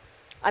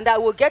 And I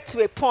will get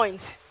to a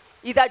point,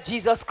 either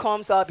Jesus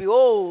comes, I'll be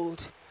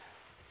old,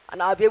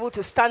 and I'll be able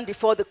to stand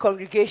before the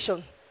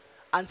congregation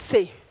and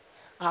say,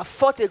 I have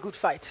fought a good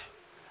fight.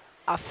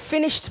 I've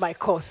finished my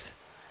course,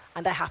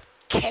 and I have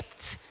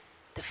kept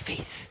the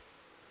faith.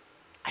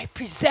 I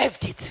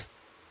preserved it.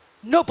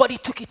 Nobody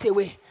took it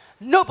away.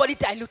 Nobody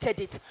diluted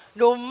it.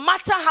 No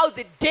matter how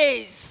the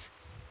days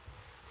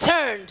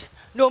turned,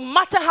 no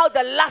matter how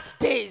the last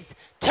days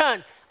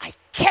turned, I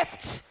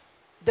kept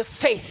the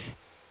faith,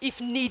 if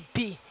need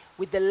be,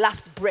 with the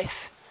last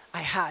breath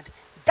I had.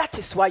 That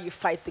is why you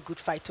fight the good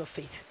fight of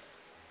faith.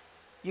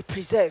 You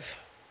preserve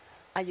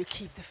and you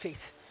keep the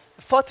faith.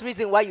 The fourth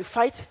reason why you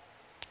fight,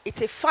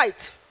 it's a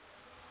fight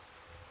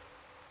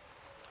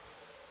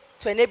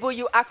to enable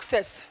you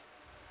access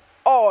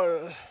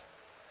all,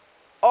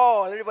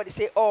 everybody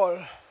say all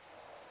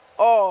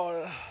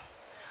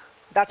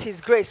that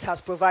His grace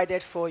has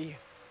provided for you.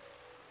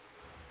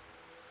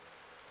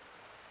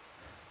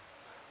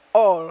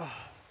 All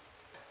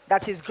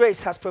that His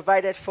grace has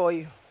provided for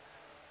you.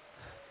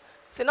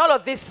 So in all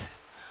of this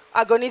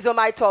agonism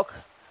I talk,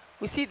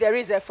 we see there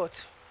is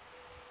effort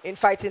in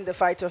fighting the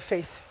fight of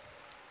faith.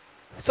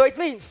 So it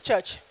means,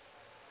 church,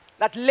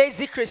 that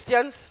lazy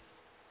Christians,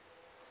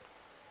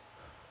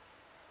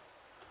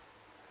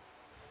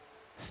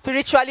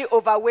 spiritually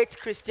overweight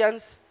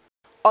Christians,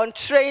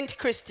 untrained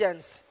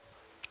Christians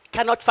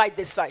cannot fight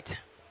this fight.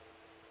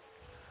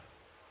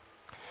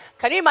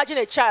 Can you imagine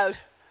a child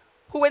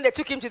who, when they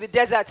took him to the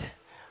desert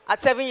at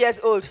 7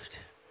 years old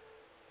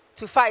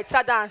to fight,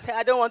 sat down and said,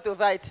 I don't want to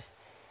fight.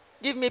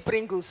 Give me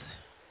Pringles.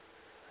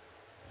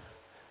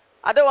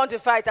 I don't want to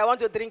fight. I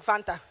want to drink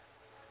Fanta.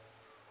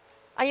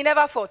 And he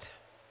never fought.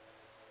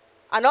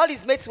 And all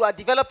his mates were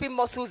developing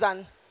muscles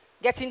and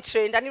getting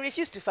trained, and he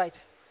refused to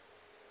fight.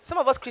 Some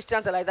of us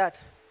Christians are like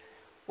that.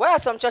 Why are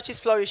some churches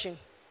flourishing?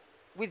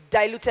 With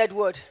diluted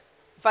word.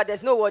 In fact,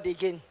 there's no word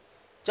again.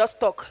 Just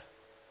talk.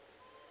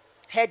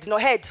 Head, no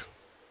head.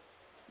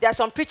 There are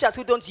some preachers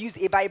who don't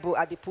use a Bible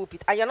at the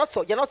pulpit, and you're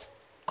not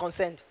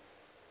concerned.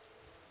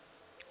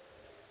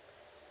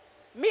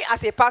 Me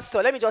as a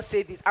pastor, let me just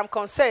say this. I'm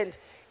concerned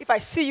if I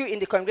see you in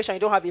the congregation,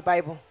 you don't have a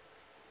Bible.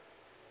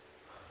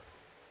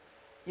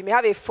 You may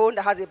have a phone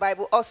that has a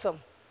Bible, awesome.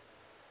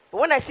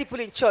 But when I see people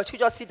in church who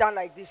just sit down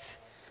like this,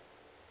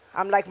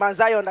 I'm like Mount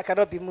Zion that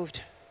cannot be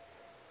moved.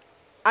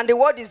 And the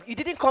word is, you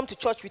didn't come to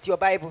church with your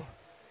Bible,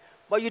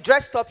 but you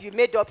dressed up, you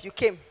made up, you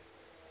came.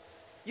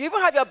 You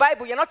even have your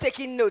Bible, you're not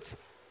taking notes.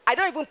 I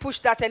don't even push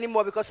that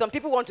anymore because some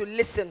people want to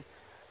listen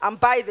and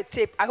buy the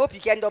tape. I hope you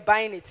can end up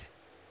buying it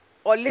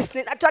or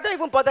listening. I don't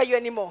even bother you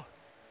anymore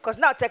because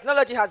now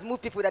technology has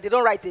moved people that they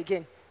don't write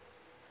again.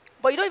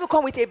 But you don't even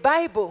come with a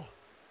Bible.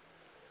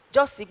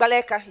 Just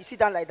Ibaleka, you sit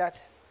down like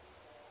that.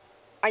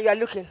 And you are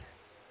looking.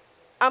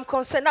 I'm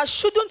concerned. Now,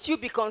 shouldn't you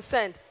be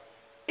concerned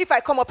if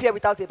I come up here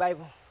without a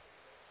Bible?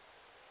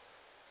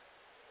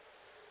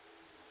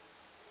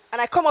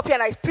 And I come up here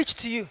and I preach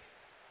to you.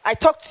 I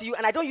talk to you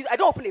and I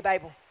don't open a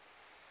Bible.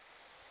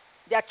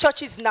 There are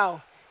churches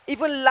now,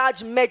 even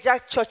large major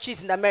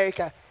churches in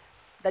America,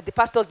 that the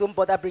pastors don't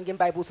bother bringing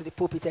Bibles to the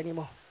pulpit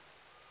anymore.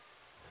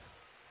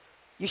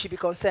 You should be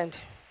concerned.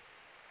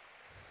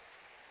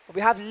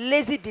 We have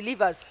lazy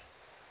believers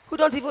who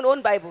don't even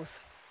own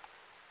Bibles.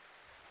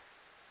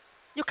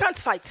 You can't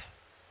fight.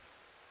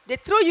 They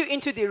throw you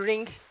into the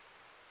ring.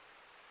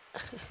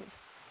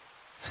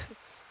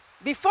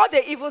 Before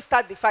they even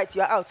start the fight,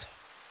 you are out.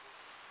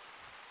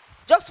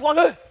 Just one,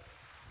 hey.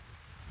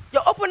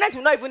 Your opponent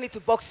will not even need to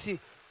box you.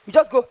 You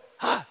just go,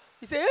 ah.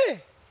 You say,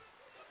 hey.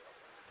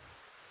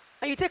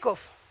 And you take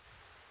off.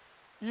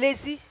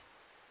 Lazy,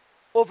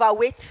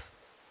 overweight.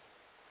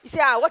 You say,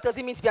 what does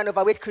it mean to be an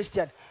overweight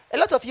Christian? A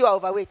lot of you are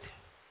overweight.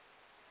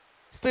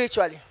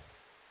 Spiritually.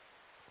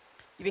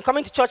 You've been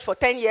coming to church for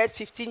 10 years,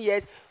 15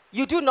 years.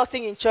 You do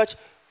nothing in church.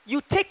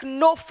 You take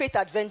no faith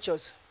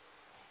adventures.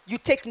 You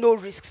take no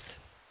risks.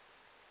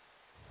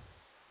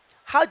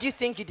 How do you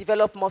think you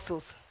develop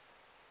muscles?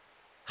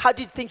 How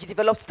do you think you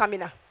develop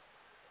stamina?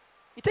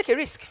 You take a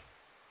risk.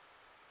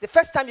 The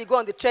first time you go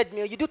on the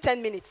treadmill, you do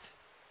 10 minutes.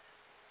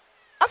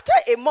 After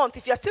a month,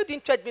 if you're still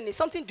doing treadmill,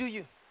 something do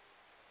you.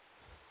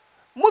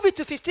 Move it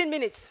to 15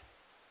 minutes.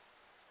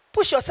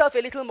 Push yourself a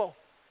little more.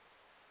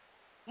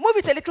 Move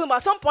it a little more.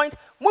 At some point,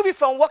 move it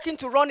from walking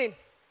to running.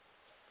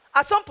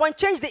 At some point,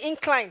 change the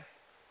incline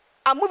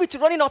and move it to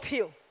running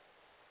uphill.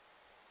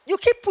 You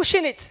keep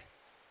pushing it.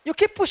 You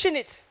keep pushing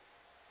it.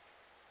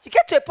 You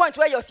get to a point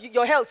where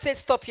your health says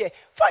stop here.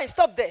 Fine,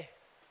 stop there.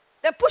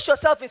 Then push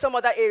yourself in some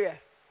other area.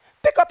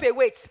 Pick up a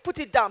weight, put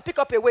it down. Pick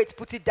up a weight,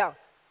 put it down.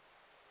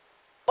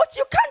 But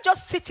you can't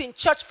just sit in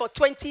church for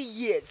 20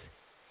 years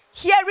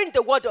hearing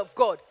the word of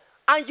God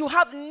and you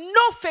have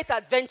no faith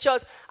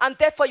adventures and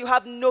therefore you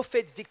have no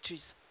faith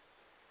victories.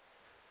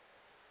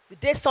 The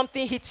day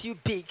something hits you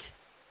big,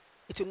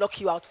 it will knock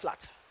you out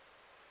flat.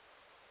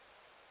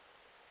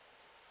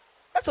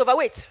 That's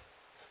overweight.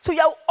 So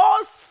you're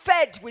all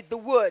fed with the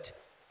word.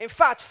 In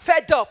fact,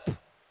 fed up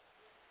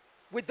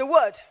with the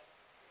word.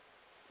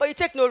 But you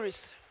take no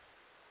risk.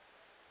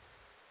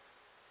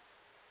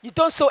 You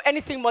don't sow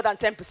anything more than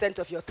 10%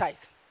 of your tithe.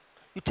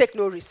 You take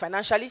no risk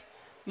financially.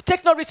 You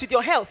take no risk with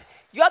your health.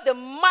 You have the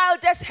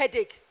mildest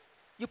headache.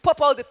 You pop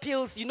all the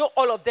pills. You know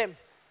all of them.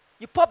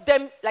 You pop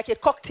them like a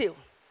cocktail.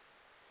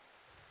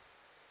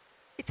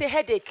 It's a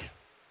headache.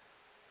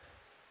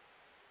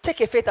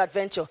 Take a faith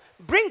adventure.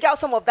 Bring out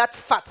some of that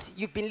fat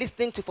you've been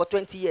listening to for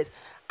 20 years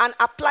and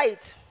apply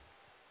it.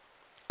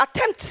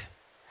 Attempt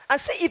and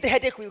see if the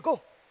headache will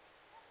go.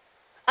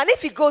 And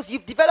if it goes,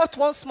 you've developed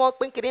one small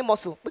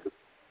muscle.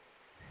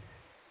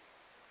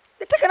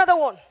 Then take another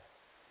one.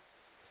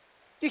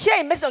 You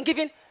hear a message on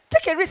giving,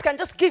 take a risk and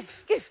just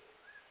give.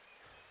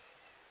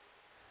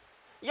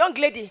 Young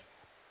lady,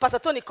 Pastor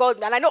Tony called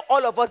me, and I know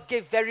all of us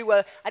gave very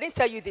well. I didn't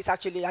tell you this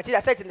actually. I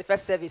said it in the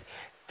first service.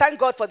 Thank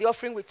God for the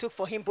offering we took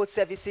for him, both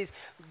services.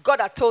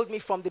 God had told me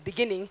from the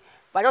beginning,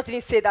 but I just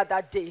didn't say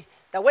that day,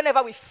 that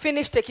whenever we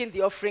finish taking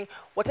the offering,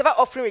 whatever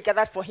offering we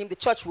gathered for him, the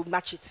church will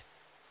match it.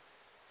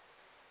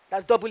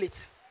 That's double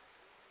it.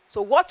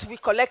 So what we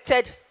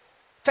collected,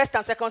 first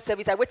and second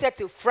service, I waited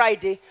till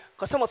Friday,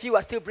 because some of you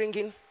are still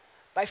bringing.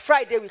 By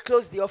Friday, we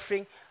closed the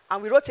offering,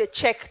 and we wrote a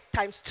check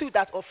 ×2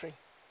 that offering.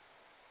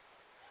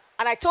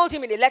 And I told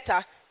him in a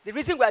letter, the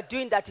reason we are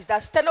doing that is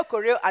that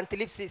stenochoreo and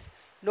thlipsis,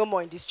 no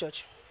more in this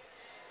church.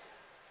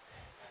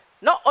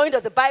 Not only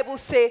does the Bible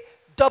say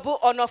double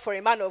honor for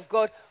a man of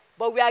God,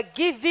 but we are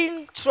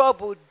giving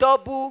trouble,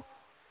 double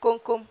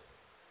konkom.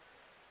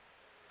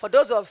 For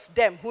those of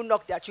them who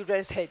knock their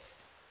children's heads,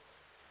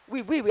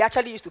 we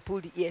actually used to pull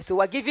the ear. So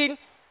we're giving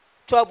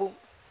trouble.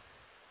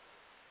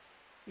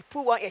 You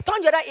pull one ear,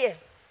 turn the other ear.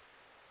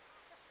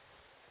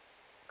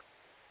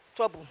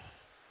 Trouble.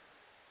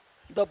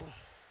 Double.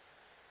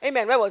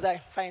 Amen. Where was I?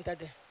 Fine, there.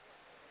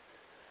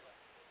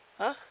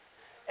 Huh?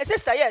 A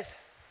sister, yes.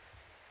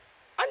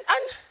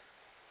 And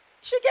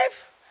she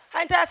gave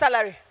her entire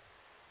salary.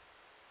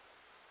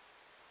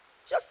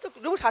 Just took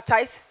her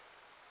tithe,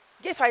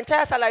 gave her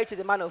entire salary to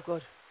the man of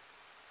God.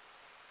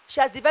 She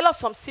has developed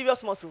some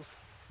serious muscles.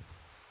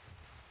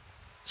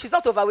 She's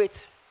not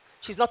overweight.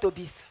 She's not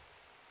obese.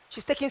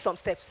 She's taking some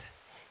steps.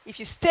 If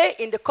you stay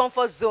in the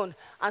comfort zone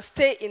and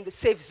stay in the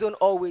safe zone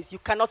always, you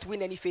cannot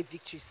win any faith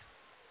victories.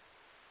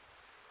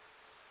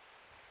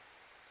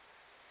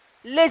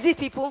 Lazy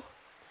people,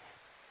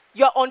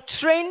 you're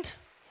untrained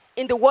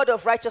in the word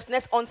of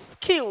righteousness,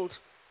 unskilled.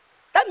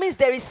 That means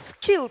there is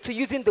skill to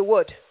using the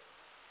word.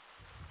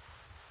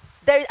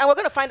 And we're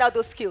going to find out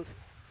those skills.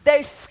 There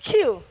is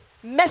skill,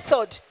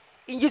 method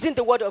in using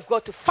the word of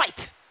God to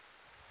fight.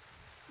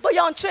 But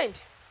you're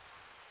untrained.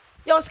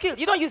 You're unskilled.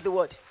 You don't use the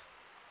word.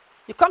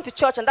 You come to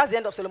church and that's the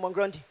end of Solomon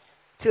Grundy.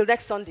 Till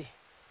next Sunday.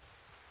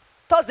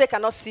 Thursday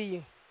cannot see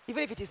you,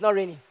 even if it is not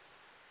raining.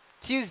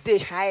 Tuesday,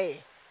 hi.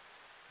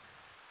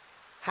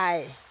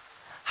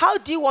 How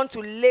do you want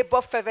to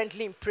labor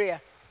fervently in prayer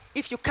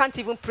if you can't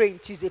even pray in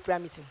Tuesday prayer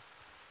meeting?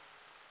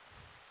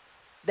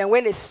 Then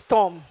when a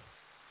storm,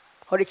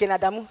 Hurricane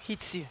Adamu,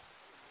 hits you,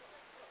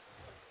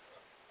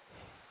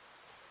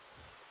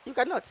 you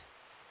cannot.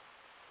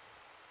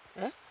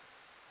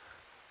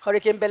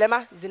 Hurricane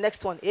Belema is the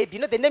next one. You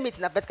know, they name it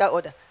in alphabetical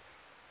order.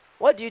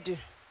 What do you do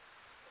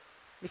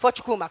before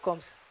Chukwuma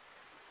comes?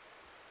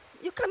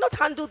 You cannot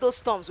handle those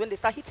storms when they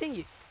start hitting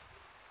you.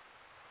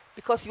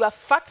 Because you are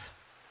fat,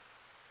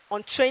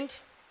 untrained,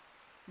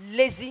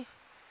 lazy,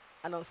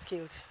 and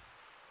unskilled.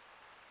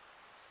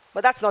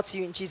 But that's not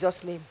you in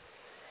Jesus' name.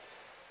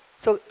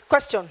 So,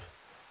 question.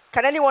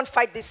 Can anyone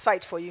fight this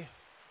fight for you?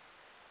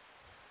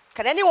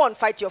 Can anyone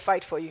fight your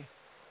fight for you?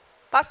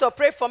 Pastor,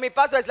 pray for me.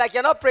 Pastor is like,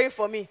 you're not praying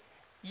for me.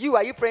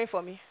 Are you praying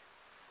for me?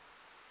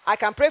 I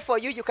can pray for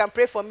you, you can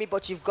pray for me,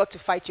 but you've got to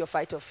fight your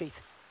fight of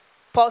faith.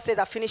 Paul says,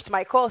 I finished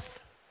my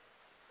course.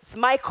 It's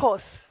my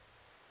course.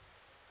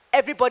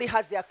 Everybody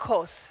has their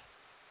course.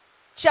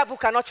 Chiabu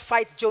cannot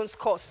fight Joan's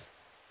cause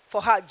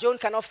for her. Joan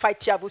cannot fight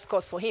Chiabu's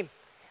cause for him.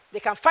 They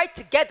can fight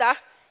together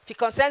if it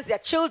concerns their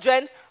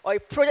children or a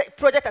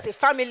project as a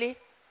family,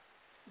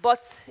 but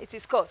it's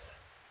his cause.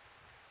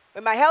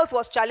 When my health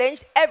was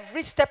challenged,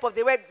 every step of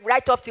the way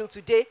right up till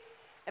today,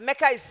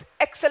 Emeka is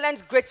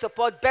excellent, great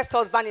support, best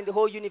husband in the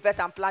whole universe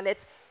and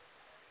planet.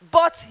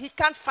 But he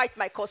can't fight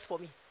my cause for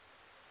me.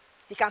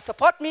 He can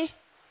support me,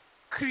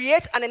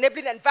 create an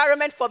enabling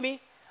environment for me.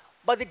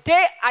 But the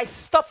day I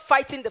stop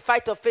fighting the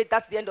fight of faith,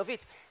 that's the end of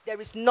it. There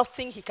is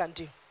nothing he can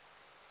do.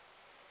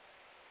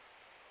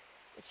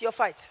 It's your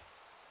fight.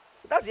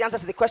 So that's the answer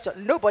to the question.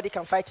 Nobody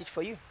can fight it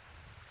for you.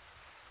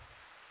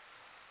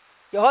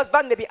 Your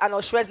husband may be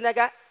Arnold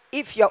Schwarzenegger.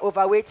 If you're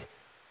overweight,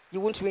 you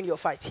won't win your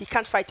fight. He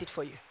can't fight it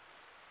for you.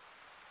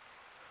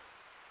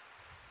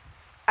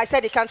 I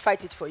said he can't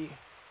fight it for you.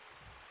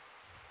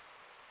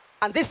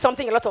 And this is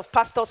something a lot of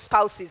pastor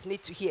spouses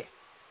need to hear.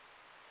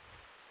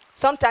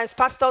 Sometimes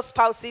pastor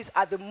spouses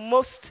are the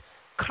most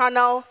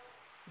carnal,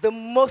 the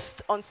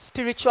most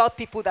unspiritual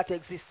people that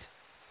exist.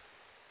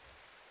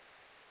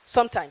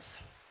 Sometimes.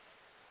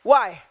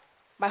 Why?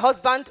 My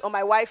husband or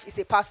my wife is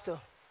a pastor,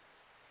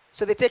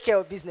 so they take care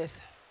of business.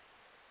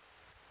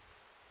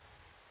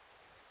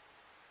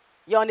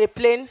 You're on a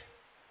plane.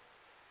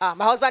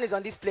 My husband is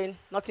on this plane.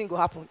 Nothing will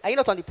happen. Are you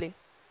not on the plane?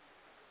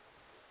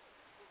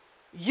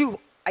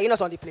 Are you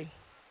not on the plane?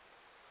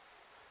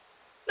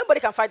 Nobody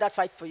can fight that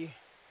fight for you.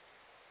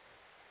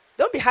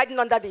 Don't be hiding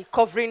under the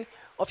covering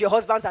of your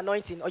husband's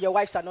anointing or your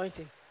wife's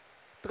anointing.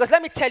 Because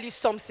let me tell you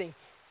something.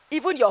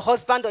 Even your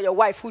husband or your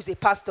wife who's a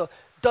pastor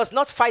does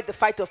not fight the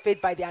fight of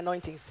faith by their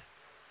anointings.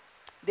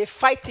 They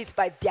fight it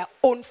by their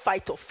own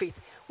fight of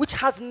faith, which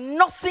has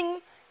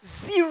nothing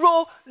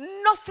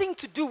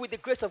to do with the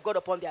grace of God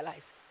upon their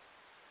lives.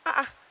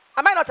 Am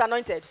I not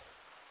anointed?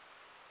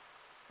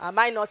 Am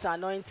I not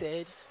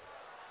anointed?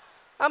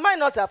 Am I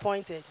not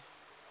appointed?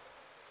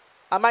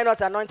 Am I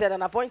not anointed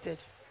and appointed?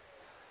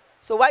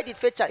 So why did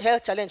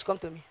Health Challenge come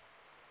to me?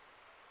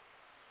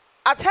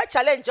 As Health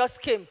Challenge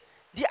just came,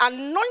 the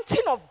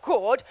anointing of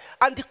God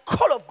and the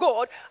call of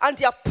God and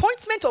the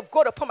appointment of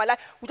God upon my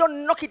life, we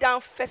don't knock it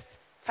down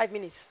first 5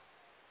 minutes.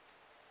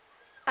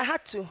 I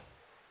had to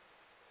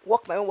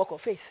walk my own walk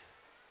of faith.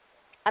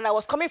 And I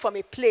was coming from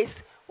a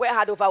place where I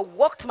had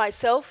overworked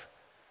myself,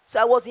 so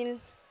I was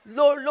in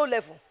low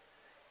level.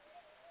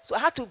 So I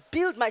had to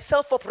build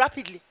myself up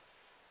rapidly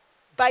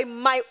by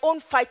my own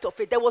fight of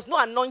faith. There was no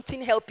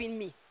anointing helping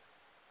me.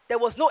 There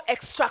was no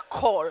extra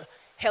call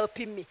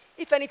helping me.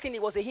 If anything,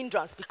 it was a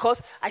hindrance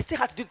because I still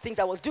had to do the things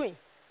I was doing.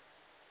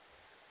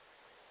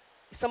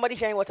 Is somebody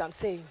hearing what I'm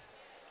saying?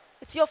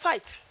 It's your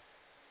fight,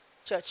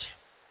 church.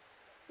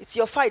 It's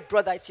your fight,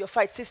 brother. It's your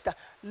fight, sister.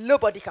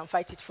 Nobody can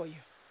fight it for you.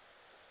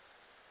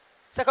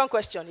 Second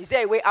question, is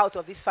there a way out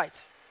of this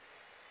fight?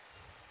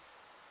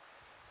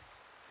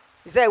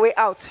 Is there a way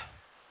out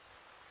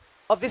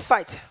of this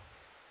fight?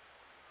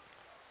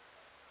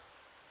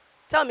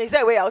 Tell me, is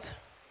there a way out?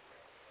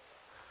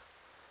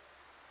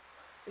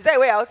 Is there a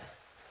way out?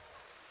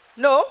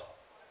 No?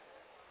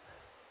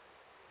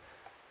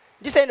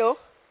 Did you say no?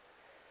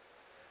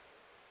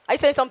 Are you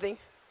saying something?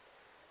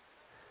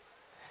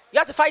 You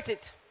have to fight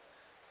it.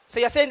 So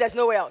you're saying there's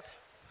no way out.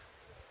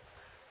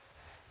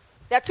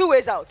 There are two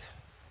ways out.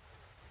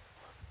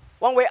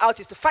 One way out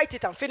is to fight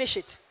it and finish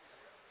it.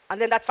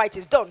 And then that fight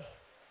is done.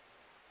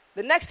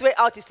 The next way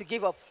out is to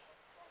give up.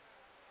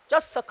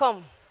 Just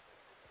succumb.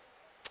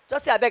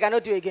 Just say, I beg, I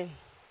not do again.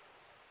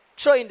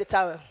 Throw in the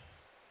towel.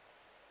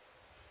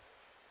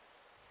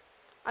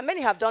 And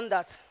many have done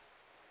that.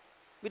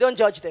 We don't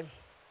judge them.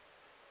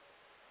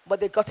 But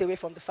they got away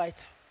from the fight.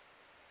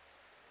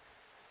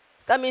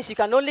 So that means you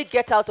can only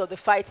get out of the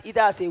fight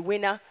either as a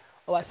winner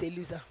or as a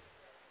loser.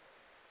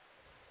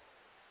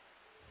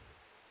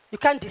 You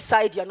can't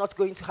decide you're not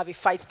going to have a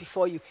fight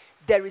before you.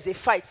 There is a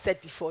fight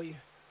set before you.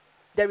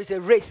 There is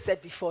a race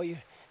set before you.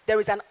 There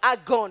is an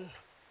agon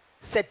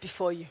set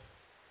before you.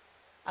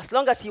 As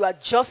long as you are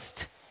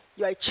just,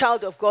 you are a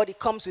child of God, it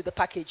comes with the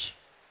package.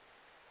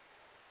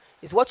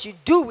 It's what you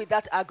do with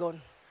that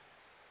agon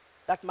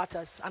that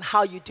matters and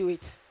how you do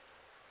it.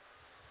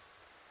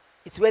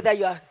 It's whether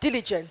you are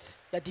diligent,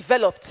 you are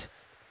developed,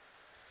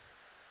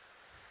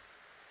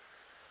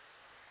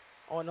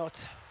 or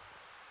not.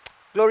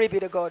 Glory be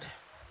to God.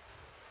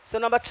 So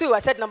number two, I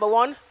said number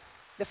one,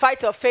 the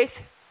fight of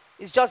faith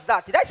is just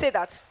that. Did I say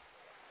that?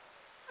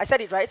 I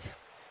said it right.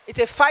 It's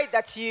a fight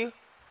that you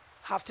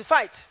have to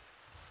fight.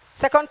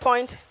 Second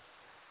point,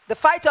 the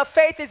fight of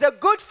faith is a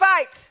good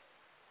fight.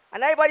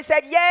 And everybody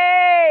said,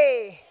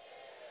 yay!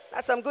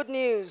 That's some good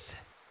news.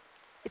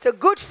 It's a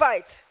good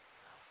fight.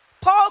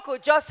 Paul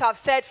could just have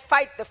said,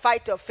 fight the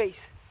fight of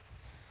faith.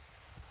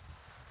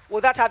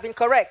 Would that have been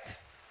correct?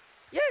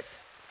 Yes.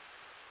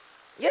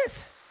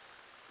 Yes.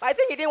 I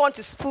think he didn't want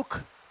to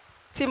spook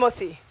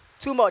Timothy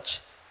too much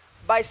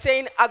by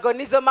saying,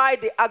 agonizomai,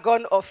 the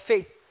agon of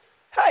faith.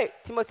 Hey,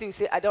 Timothy will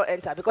say, I don't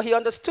enter, because he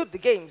understood the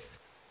games.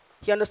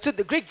 He understood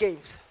the Greek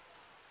games.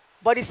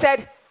 But he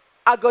said,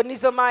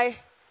 agonizomai,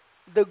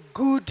 the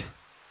good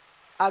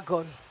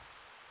agon.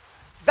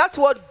 That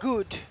word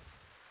good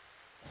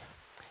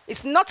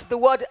is not the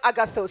word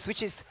agathos,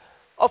 which is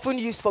often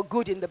used for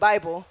good in the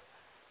Bible.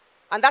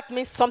 And that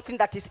means something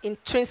that is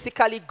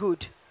intrinsically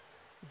good.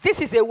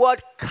 This is a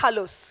word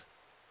kalos.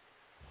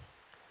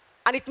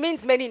 And it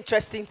means many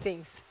interesting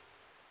things.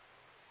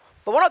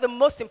 But one of the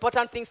most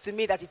important things to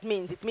me that it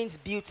means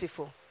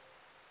beautiful.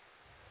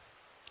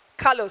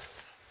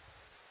 Kalos.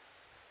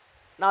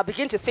 Now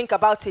begin to think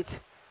about it.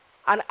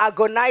 An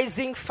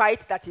agonizing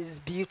fight that is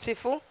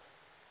beautiful.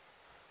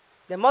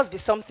 There must be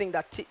something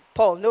that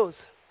Paul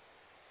knows.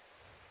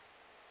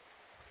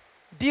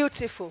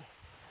 Beautiful,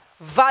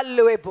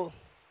 valuable,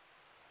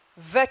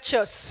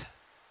 virtuous,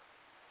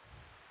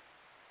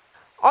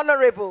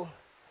 honorable,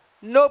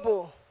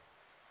 noble,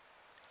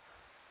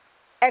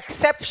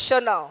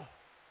 exceptional,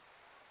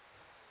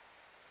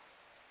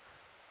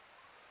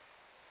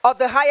 of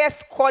the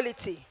highest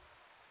quality.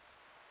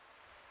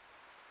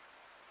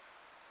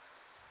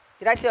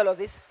 Did I say all of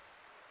this?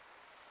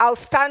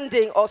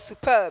 Outstanding or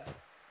superb.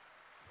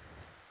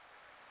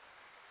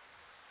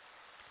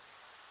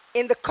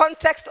 In the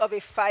context of a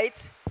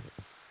fight,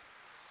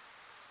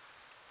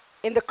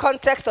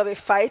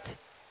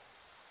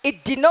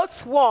 it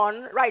denotes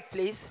one, right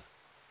please?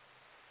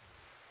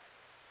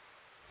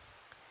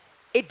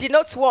 It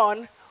denotes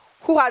one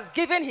who has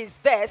given his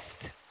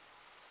best.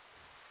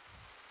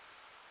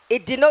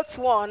 It denotes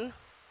one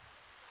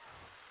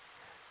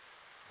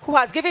who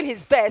has given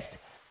his best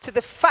to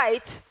the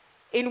fight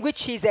in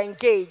which he's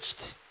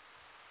engaged.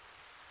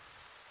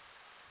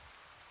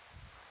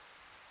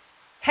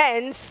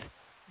 Hence,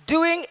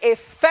 doing a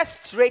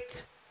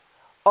first-rate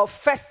or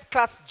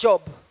first-class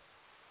job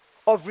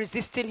of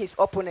resisting his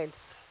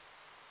opponents.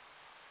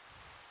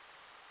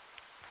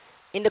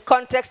 In the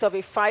context of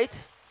a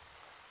fight,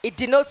 it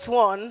denotes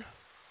one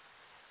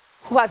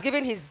who has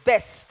given his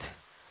best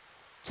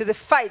to the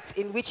fight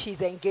in which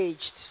he's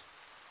engaged.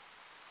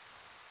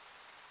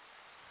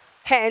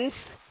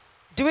 Hence,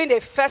 doing a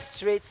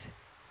first-rate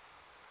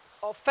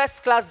or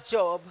first-class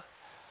job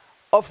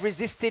of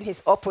resisting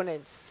his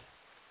opponents.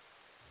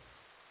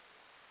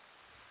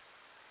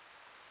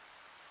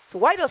 So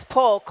why does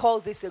Paul call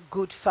this a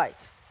good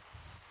fight?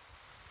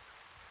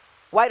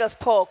 Why does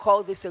Paul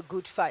call this a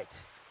good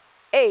fight?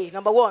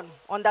 Number one,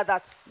 under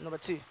that, number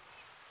two.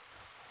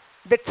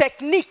 The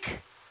technique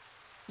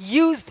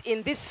used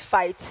in this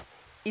fight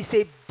is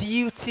a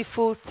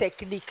beautiful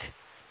technique.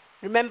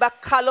 Remember,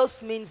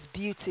 kalos means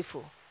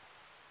beautiful,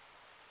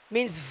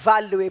 means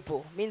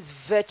valuable, means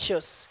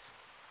virtuous,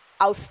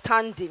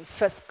 outstanding,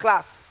 first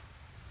class.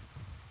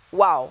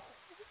 Wow.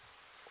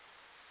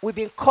 We've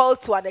been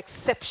called to an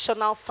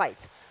exceptional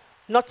fight,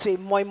 not to a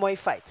moi-moi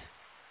fight.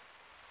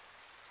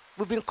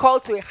 We've been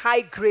called to a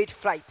high-grade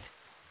fight.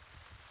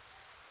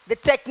 The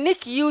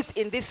technique used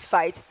in this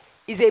fight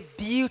is a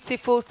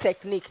beautiful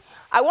technique.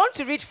 I want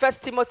to read 1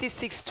 Timothy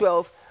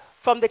 6:12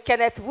 from the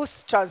Kenneth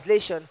Woost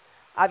translation.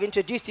 I've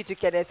introduced you to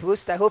Kenneth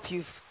Woost. I hope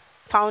you've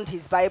found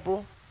his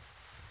Bible.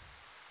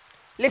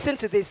 Listen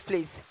to this,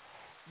 please.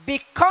 Be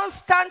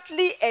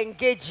constantly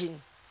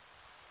engaging.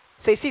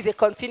 So you see, it's a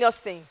continuous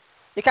thing.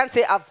 You can't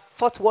say, I've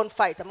fought one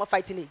fight, I'm not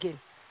fighting again.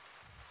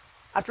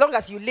 As long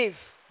as you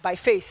live by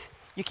faith,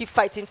 you keep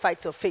fighting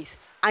fights of faith,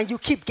 and you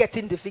keep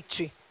getting the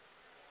victory.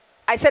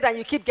 I said, and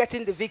you keep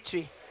getting the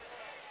victory.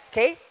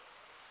 Okay?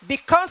 Be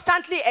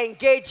constantly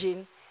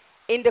engaging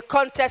in the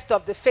contest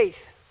of the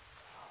faith,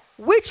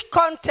 which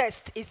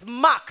contest is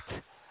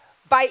marked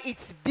by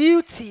its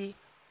beauty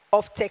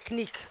of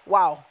technique.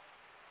 Wow.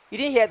 You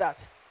didn't hear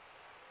that?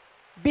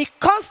 Be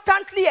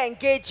constantly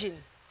engaging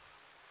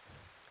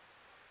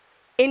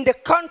in the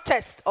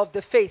contest of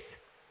the faith.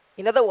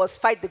 In other words,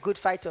 fight the good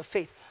fight of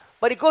faith.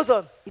 But it goes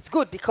on. It's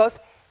good because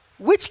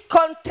which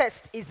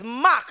contest is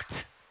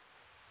marked?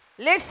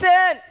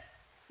 Listen,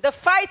 the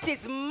fight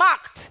is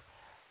marked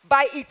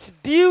by its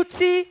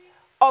beauty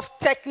of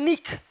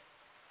technique.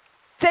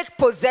 Take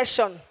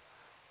possession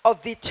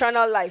of the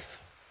eternal life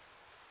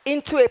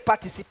into a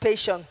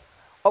participation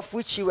of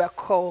which you were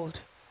called,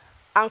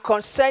 and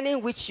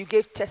concerning which you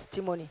gave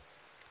testimony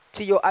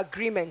to your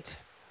agreement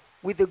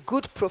with the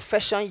good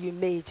profession you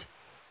made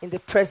in the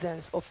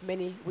presence of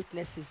many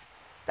witnesses.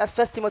 That's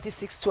 1 Timothy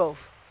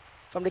 6:12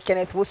 from the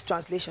Kenneth Woost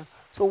translation.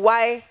 So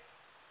why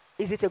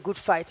is it a good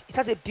fight? It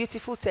has a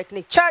beautiful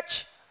technique.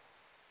 Church,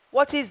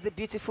 what is the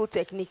beautiful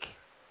technique?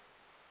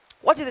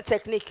 What is the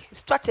technique?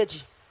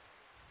 Strategy.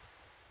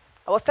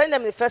 I was telling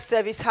them in the first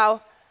service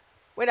how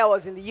when I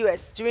was in the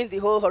US during the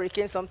whole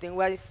hurricane something,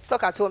 where he's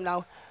stuck at home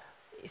now,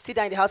 he's still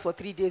down in the house for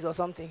 3 days or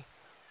something.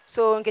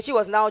 So Nkechi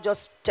was now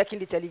just checking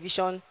the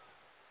television,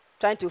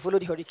 trying to follow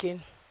the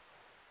hurricane.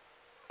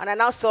 And I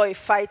now saw a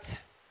fight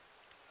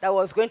that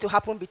was going to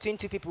happen between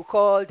two people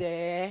called,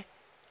 you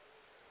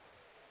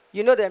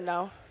know them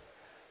now.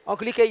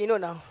 Uncle Ike, you know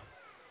now.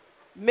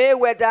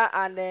 Mayweather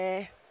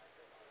and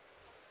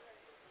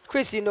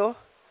Chris, you know.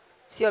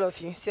 See all of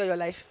you. See all your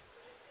life.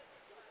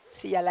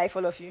 See your life,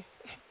 all of you.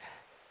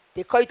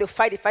 They call you to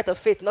fight the fight of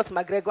faith, not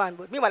McGregor and...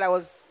 But meanwhile, I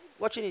was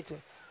watching it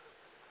too.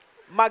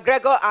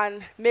 McGregor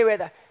and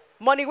Mayweather.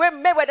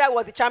 Mayweather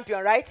was the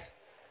champion, right?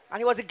 And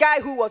he was the guy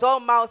who was all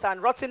mouth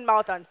and rotten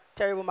mouth and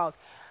terrible mouth.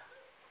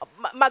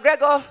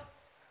 McGregor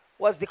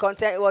was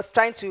was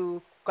trying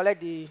to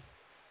collect the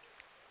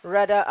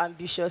rather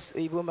ambitious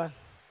Igbo man.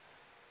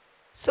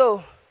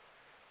 So,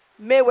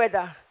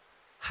 Mayweather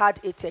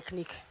had a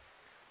technique.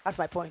 That's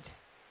my point.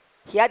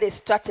 He had a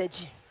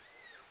strategy.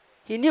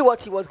 He knew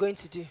what he was going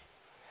to do.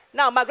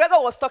 Now,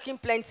 McGregor was talking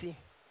plenty.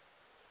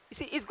 You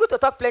see, it's good to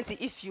talk plenty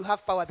if you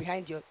have power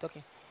behind your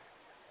talking.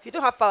 If you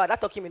don't have power, that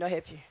talking may not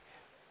help you.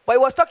 But he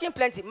was talking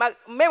plenty.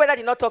 Mayweather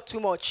did not talk too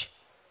much.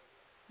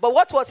 But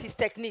what was his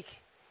technique?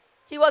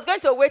 He was going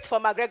to wait for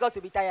McGregor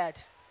to be tired.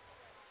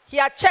 He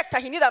had checked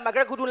and he knew that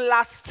McGregor couldn't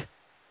last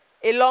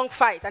a long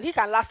fight. And he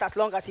can last as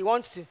long as he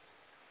wants to.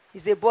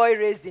 He's a boy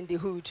raised in the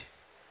hood.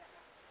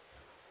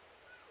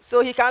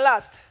 So he can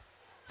last.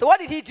 So what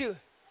did he do?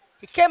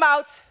 He came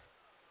out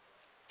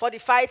for the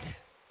fight.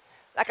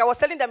 Like I was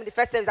telling them in the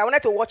first days, I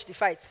wanted to watch the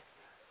fight.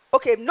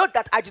 Okay, note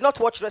that I did not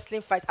watch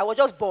wrestling fights. I was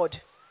just bored.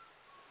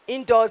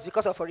 Indoors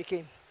because of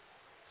hurricane.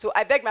 So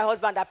I begged my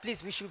husband that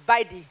please, we should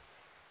buy the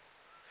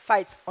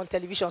fights on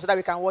television so that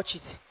we can watch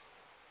it.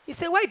 He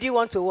said, why do you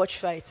want to watch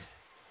fight?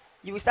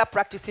 You will start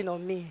practicing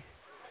on me.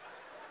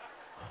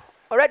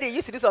 Already, you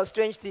used to do some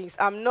strange things.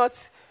 I'm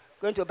not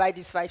going to buy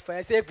this fight for you.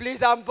 I say,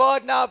 please, I'm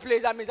bored now.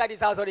 Please, I'm inside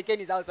this house. Hurricane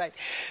is outside.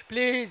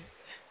 Please,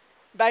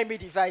 buy me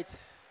the fight.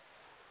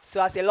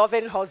 So as a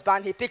loving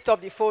husband, he picked up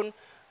the phone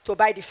to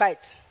buy the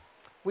fight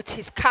with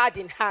his card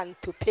in hand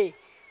to pay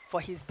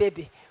for his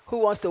baby who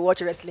wants to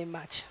watch a wrestling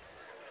match.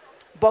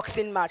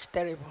 Boxing match,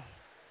 terrible.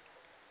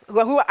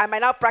 Who I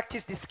might now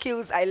practice the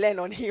skills I learned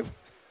on him.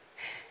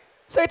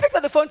 So he picked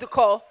up the phone to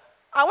call.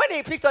 And when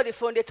he picked up the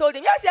phone, they told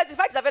him, yes, the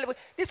fight is available.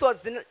 This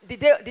was the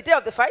day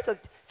of the fight. A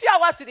few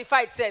hours to the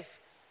fight, safe.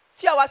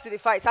 Few hours to the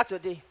fight,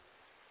 Saturday.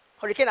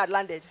 Hurricane had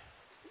landed.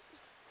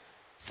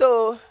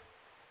 So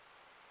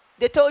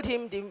they told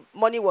him the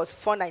money was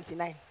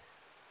 $4.99.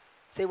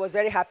 So he was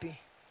very happy.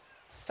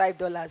 It's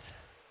 $5.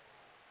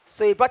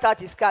 So he brought out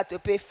his card to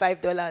pay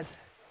 $5.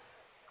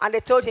 And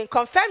they told him,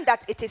 confirm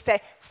that it is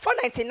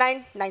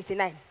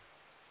 $499.99.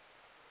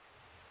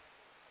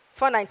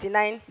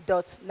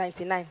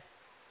 $499.99.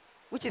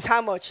 Which is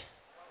how much?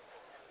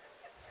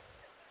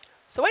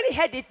 So when he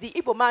heard it, the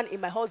Igbo man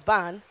in my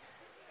husband,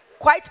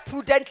 quite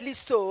prudently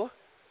so,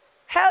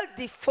 held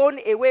the phone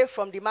away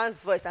from the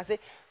man's voice and said,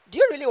 do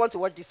you really want to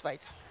watch this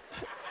fight?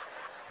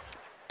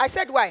 I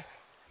said, why?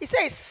 He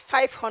said it's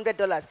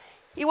 $500.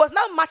 He was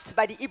now matched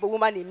by the Igbo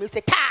woman in me. He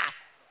said, "Ta!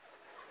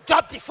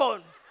 Drop the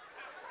phone.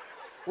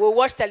 We'll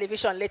watch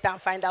television later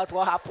and find out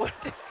what happened."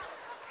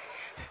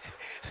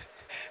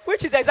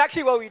 Which is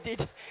exactly what we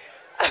did.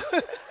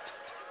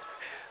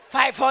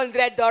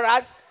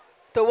 $500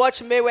 to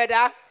watch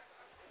Mayweather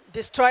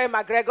destroy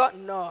McGregor?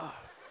 No.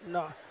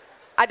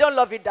 I don't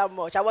love it that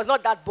much. I was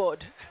not that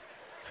bored.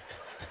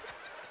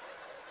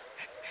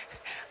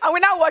 And we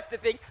now watched the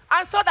thing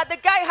and saw that the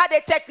guy had a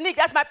technique.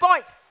 That's my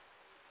point.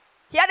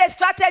 He had a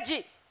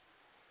strategy.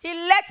 He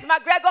let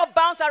McGregor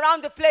bounce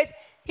around the place.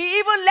 He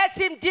even let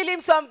him deal him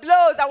some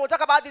blows, and we'll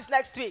talk about this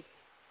next week.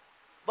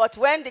 But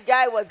when the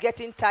guy was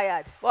getting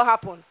tired, what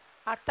happened?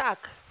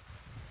 Attack.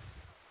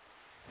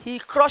 He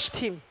crushed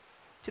him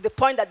to the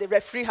point that the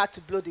referee had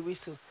to blow the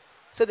whistle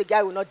so the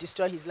guy will not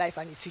destroy his life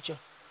and his future.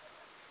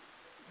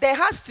 There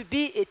has to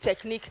be a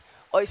technique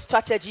or a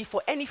strategy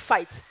for any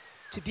fight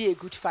to be a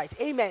good fight.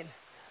 Amen.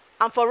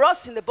 And for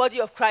us in the body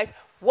of Christ,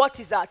 what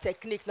is our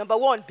technique? Number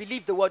one,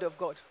 believe the word of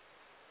God.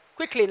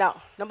 Quickly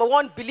now. Number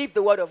one, believe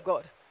the word of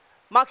God.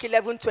 Mark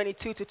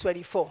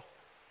 11:22-24.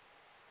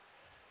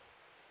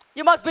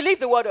 You must believe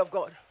the word of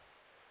God.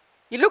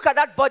 You look at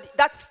that body,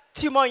 that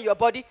tumor in your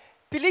body,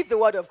 believe the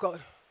word of God.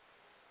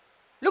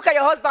 Look at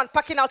your husband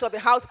packing out of the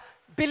house,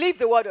 believe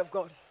the word of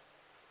God.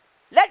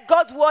 Let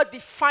God's word be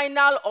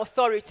final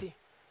authority.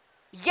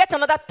 Yet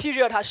another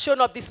period has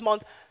shown up this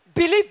month.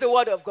 Believe the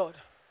word of God.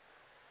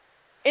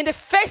 In the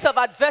face of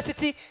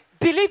adversity,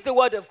 believe the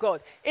word of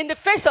God. In the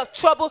face of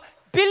trouble,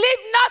 believe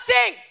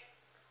nothing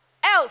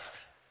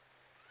else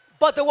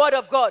but the word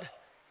of God.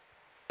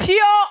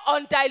 Pure,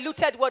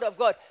 undiluted word of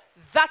God.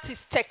 That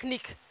is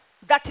technique.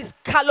 That is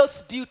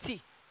callous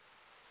beauty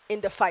in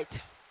the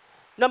fight.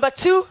 Number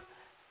two,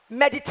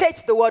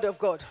 meditate the word of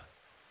God.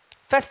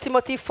 1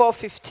 Timothy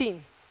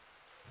 4:15.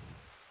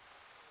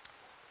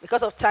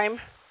 Because of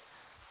time,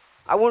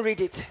 I won't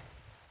read it.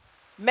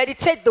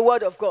 Meditate the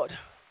word of God.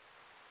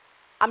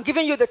 I'm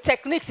giving you the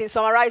techniques in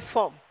summarized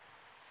form.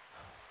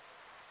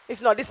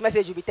 If not, this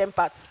message will be 10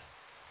 parts.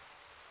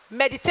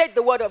 Meditate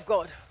the word of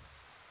God.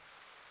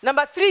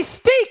 Number three,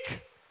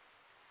 speak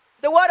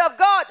the word of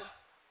God.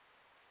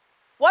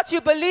 What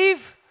you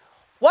believe,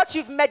 what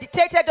you've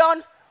meditated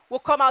on will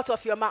come out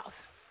of your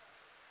mouth.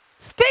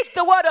 Speak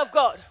the word of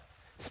God.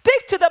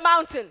 Speak to the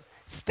mountain.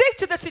 Speak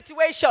to the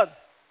situation.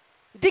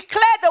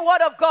 Declare the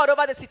word of God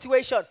over the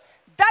situation.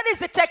 That is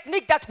the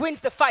technique that wins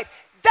the fight.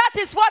 That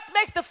is what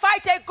makes the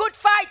fight a good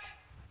fight.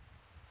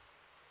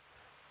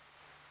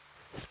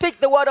 Speak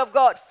the word of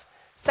God.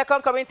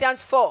 2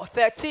 Corinthians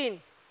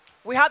 4:13.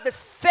 We have the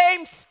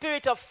same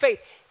spirit of faith.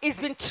 It's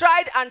been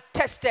tried and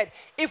tested.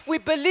 If we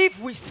believe,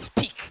 we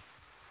speak.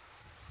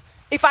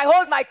 If I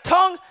hold my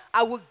tongue,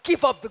 I will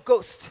give up the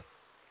ghost.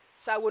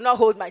 So I will not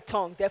hold my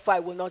tongue, therefore I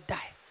will not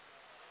die.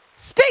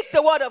 Speak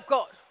the word of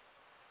God.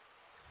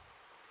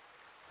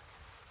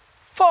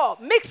 4,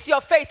 mix your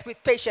faith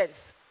with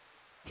patience.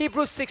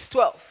 Hebrews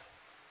 6:12.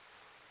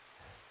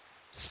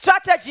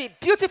 strategy,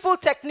 beautiful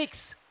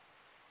techniques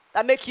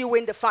that make you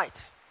win the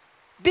fight.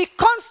 Be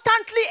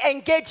constantly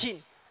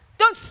engaging.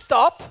 Don't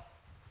stop.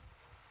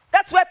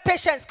 That's where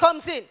patience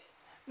comes in.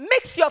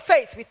 Mix your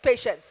faith with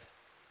patience.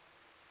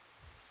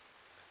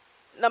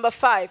 Number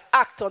 5,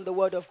 act on the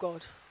word of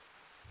God.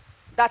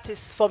 That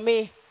is, for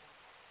me,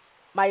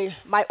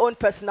 my own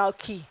personal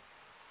key.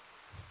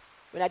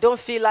 When I don't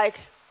feel like,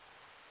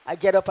 I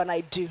get up and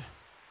I do.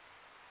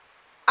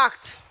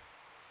 Act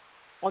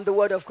on the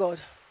word of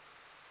God.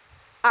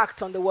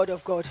 Act on the word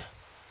of God.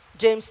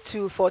 James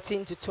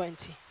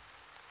 2:14-20.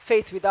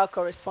 Faith without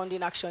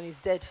corresponding action is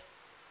dead.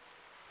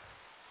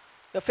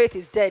 Your faith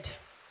is dead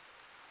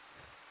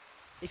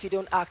if you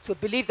don't act. So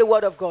believe the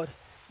word of God.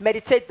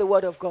 Meditate the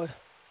word of God.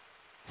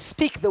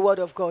 Speak the word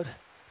of God.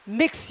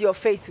 Mix your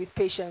faith with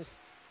patience.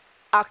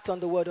 Act on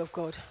the word of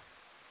God.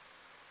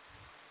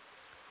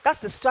 That's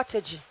the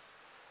strategy.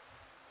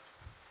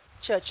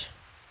 Church.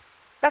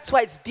 That's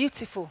why it's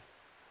beautiful.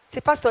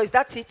 Say, Pastor, is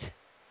that it?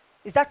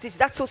 Is that it? Is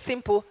that so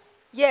simple?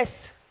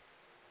 Yes.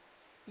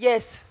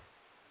 Yes.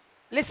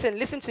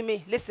 Listen to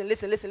me. Listen.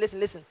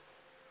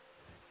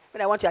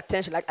 When I want your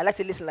attention, I like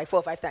to listen like 4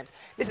 or 5 times.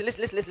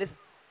 Listen.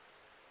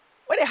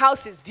 When a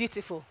house is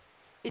beautiful,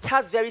 it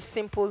has very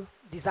simple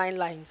design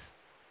lines.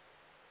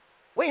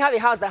 When you have a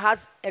house that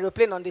has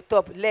aeroplane on the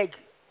top, leg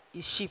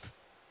is sheep,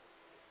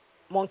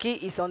 monkey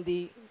is on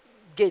the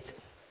gate,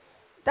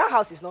 that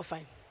house is not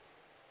fine.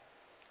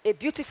 A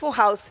beautiful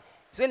house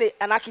is when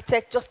an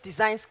architect just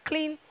designs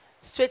clean,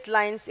 straight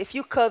lines, a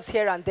few curves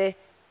here and there,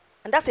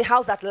 and that's a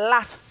house that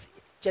lasts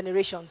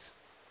generations.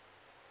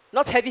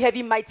 Not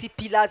heavy, mighty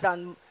pillars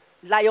and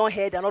lion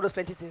head and all those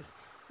plenty things.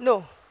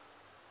 No.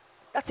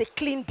 That's a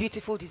clean,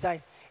 beautiful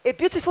design. A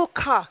beautiful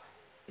car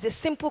is a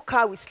simple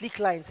car with sleek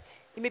lines.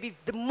 It may be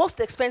the most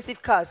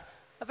expensive cars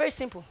are very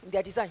simple in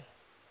their design.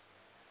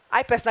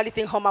 I personally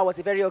think Hummer was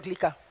a very ugly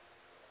car.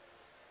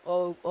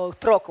 Or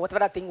truck, or whatever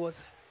that thing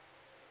was.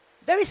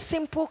 Very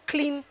simple,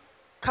 clean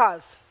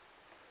cars.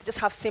 They just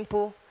have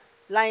simple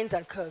lines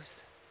and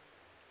curves.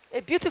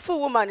 A beautiful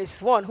woman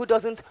is one who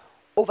doesn't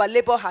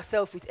over-labor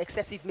herself with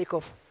excessive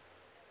makeup.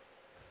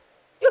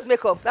 Use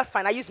makeup, that's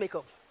fine. I use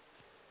makeup.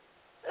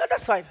 No,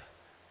 that's fine.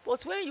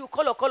 But when you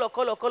color,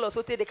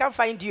 so they can't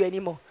find you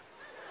anymore.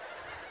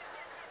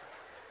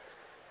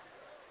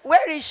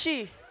 Where is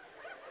she?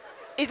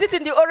 Is it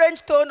in the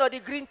orange tone or the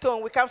green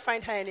tone? We can't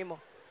find her anymore.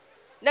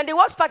 Then the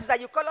worst part is that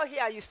you color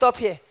here and you stop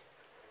here.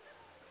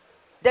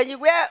 Then you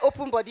wear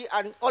open body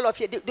and all of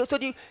you. So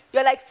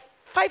you're like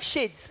 5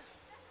 shades.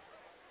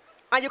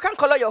 And you can't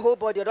color your whole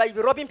body, otherwise you'll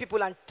be robbing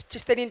people and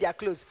staining their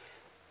clothes.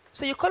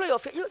 So you color your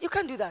face. You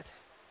can't do that.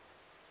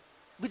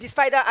 With the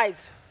spider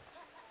eyes.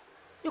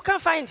 You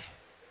can't find.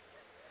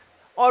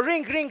 Or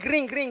ring.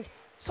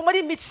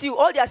 Somebody meets you.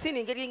 All they are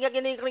saying,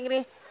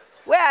 ring.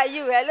 Where are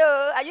you?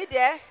 Hello? Are you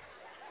there?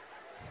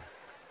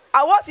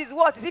 And what is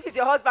worse is if it's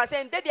your husband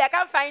saying, baby, I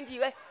can't find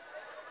you.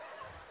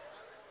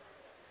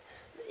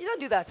 You don't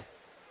do that.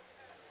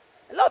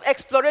 A lot of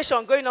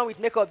exploration going on with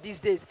makeup these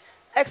days.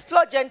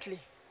 Explore gently.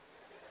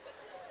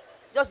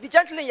 Just be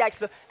gentle in your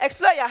explore.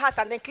 Explore your house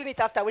and then clean it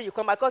after when you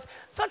come back. Because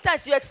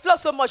sometimes you explore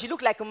so much, you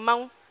look like a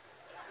man.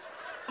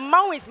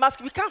 Man is mask.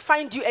 We can't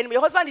find you anymore.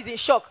 Your husband is in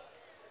shock.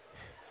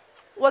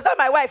 Was that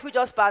my wife who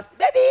just passed?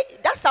 Baby,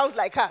 that sounds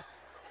like her.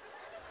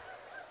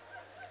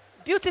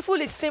 Beautiful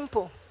is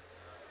simple.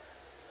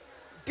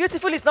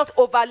 Beautiful is not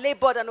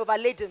over-labored and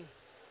overladen.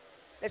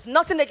 There's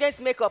nothing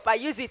against makeup. I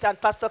use it and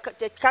Pastor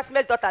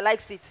Casimer's daughter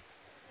likes it.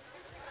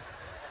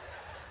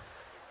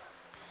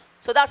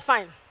 So that's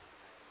fine.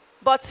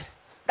 But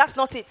that's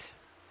not it.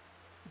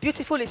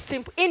 Beautiful is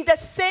simple. In the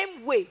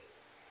same way,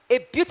 a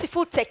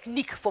beautiful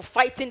technique for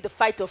fighting the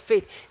fight of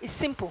faith is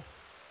simple.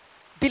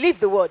 Believe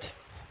the word.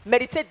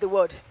 Meditate the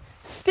word.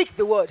 Speak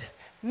the word.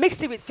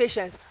 Mix it with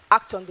patience.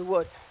 Act on the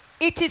word.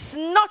 It is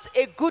not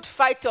a good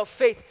fight of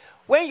faith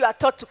when you are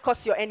taught to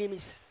curse your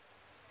enemies.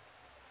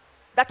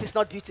 That is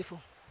not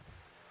beautiful.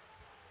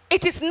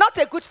 It is not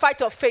a good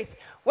fight of faith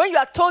when you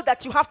are told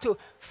that you have to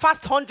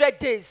fast 100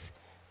 days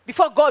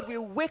before God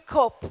will wake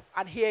up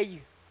and hear you.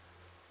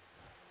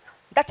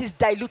 That is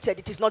diluted.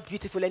 It is not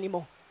beautiful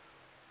anymore.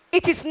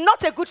 It is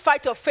not a good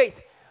fight of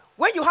faith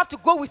when you have to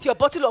go with your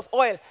bottle of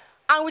oil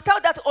and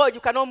without that oil you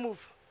cannot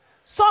move.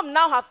 Some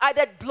now have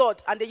added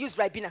blood and they use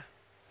Ribena.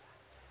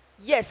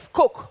 Yes,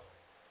 Coke.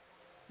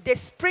 They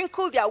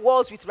sprinkle their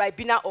walls with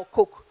Ribena or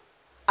Coke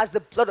as the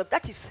blood of,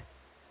 that is,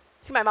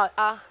 see my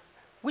mouth,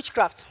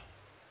 witchcraft.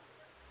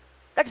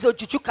 That is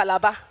Ojuju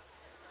Kalaba.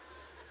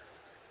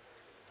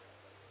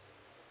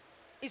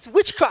 It's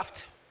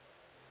witchcraft.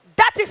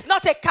 That is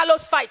not a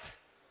callous fight.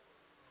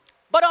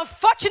 But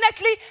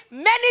unfortunately,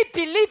 many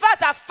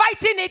believers are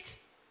fighting it.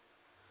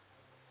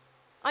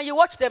 And you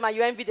watch them and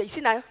you envy them. You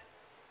see now?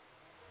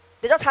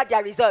 They just had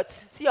their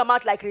result. See your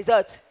mouth like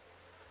result.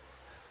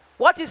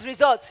 What is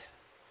result?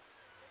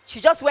 She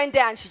just went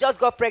there and she just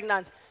got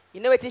pregnant.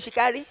 You know what she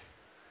carry?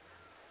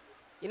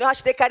 You know how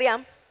she carry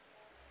him?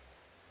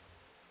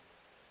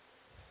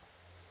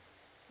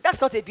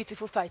 That's not a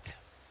beautiful fight.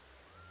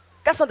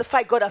 That's not the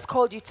fight God has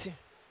called you to.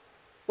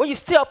 When you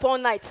stay up all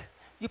night,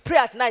 you pray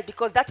at night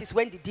because that is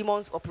when the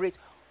demons operate.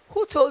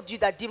 Who told you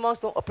that demons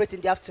don't operate in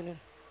the afternoon?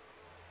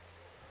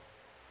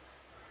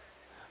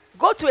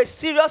 Go to a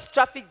serious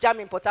traffic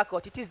jam in Port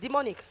Harcourt. It is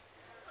demonic.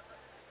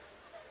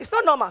 It's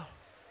not normal.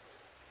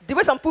 The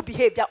way some people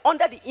behave, they are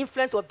under the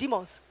influence of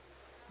demons.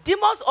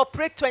 Demons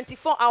operate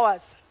 24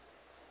 hours.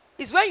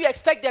 It's when you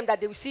expect them that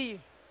they will see you.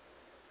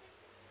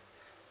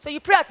 So you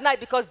pray at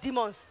night because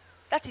demons,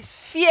 that is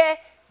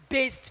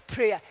fear-based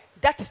prayer.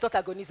 That is not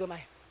agonizomai.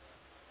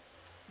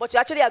 But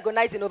you're actually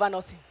agonizing over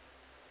nothing.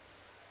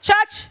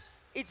 Church,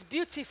 it's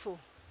beautiful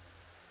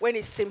when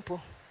it's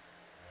simple.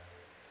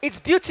 It's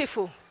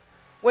beautiful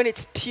when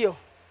it's pure.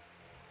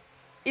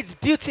 It's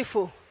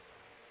beautiful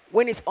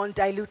when it's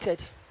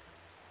undiluted.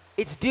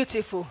 It's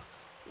beautiful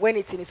when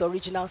it's in its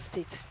original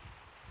state.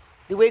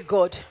 The way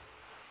God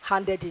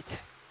handed it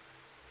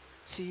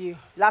to you.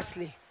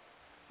 Lastly,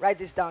 write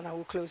this down, I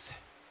will close.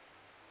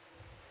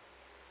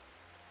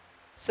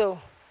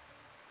 So,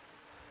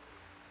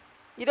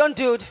 you don't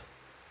do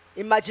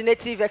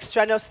imaginative,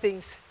 extraneous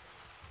things.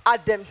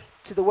 Add them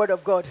to the Word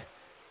of God.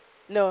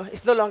 No,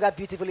 it's no longer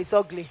beautiful, it's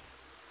ugly.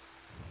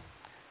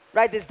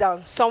 Write this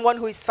down. Someone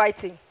who is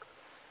fighting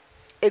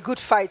a good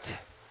fight,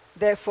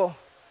 therefore,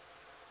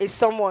 is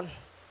someone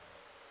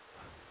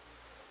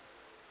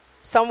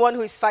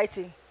who is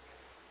fighting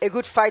a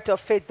good fight of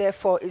faith,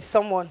 therefore, is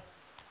someone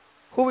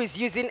who is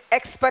using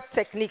expert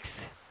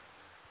techniques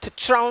to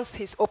trounce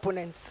his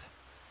opponents.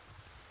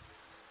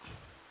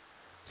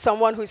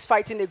 Someone who is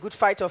fighting a good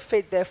fight of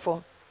faith,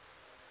 therefore,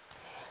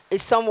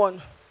 is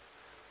someone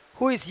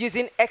who is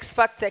using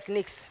expert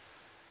techniques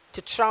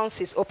to trounce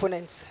his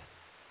opponents.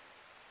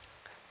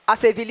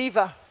 As a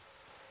believer,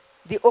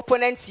 the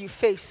opponents you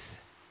face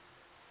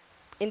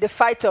in the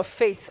fight of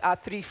faith are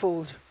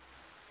threefold.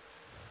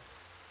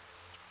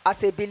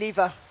 As a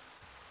believer,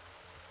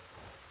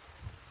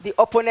 the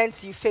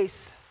opponents you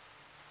face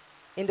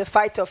in the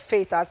fight of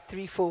faith are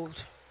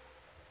threefold.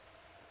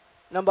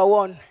 Number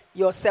one,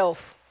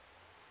 yourself.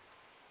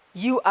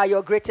 You are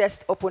your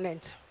greatest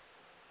opponent.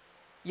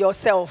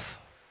 Yourself.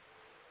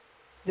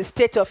 The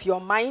state of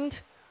your mind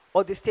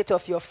or the state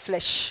of your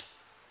flesh.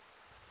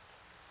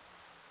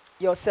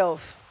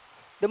 Yourself.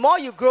 The more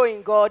you grow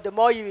in God, the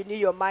more you renew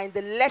your mind,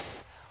 the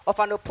less of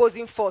an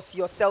opposing force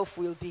yourself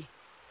will be.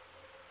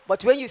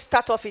 But when you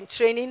start off in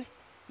training,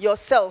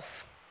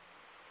 yourself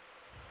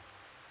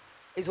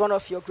is one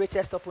of your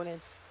greatest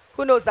opponents.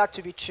 Who knows that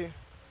to be true?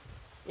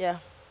 Yeah.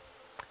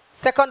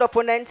 Second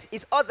opponent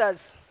is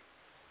others.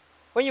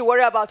 When you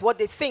worry about what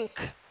they think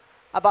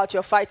about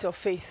your fight of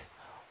faith.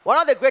 One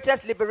of the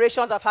greatest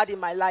liberations I've had in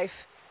my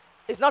life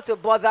is not to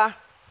bother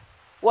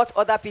what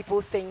other people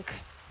think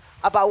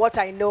about what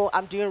I know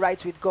I'm doing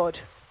right with God.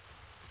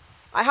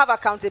 I have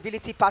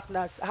accountability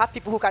partners. I have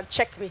people who can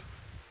check me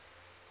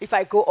if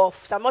I go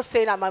off. So I'm not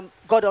saying I'm a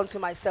God unto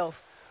myself.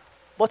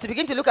 But to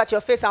begin to look at your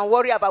face and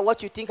worry about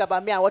what you think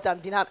about me and what I'm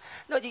doing,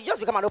 no, you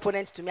just become an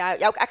opponent to me. I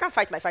can't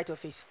fight my fight of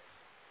faith.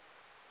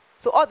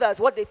 So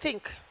others, what they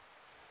think.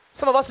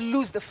 Some of us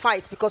lose the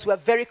fight because we are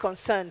very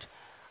concerned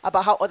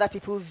about how other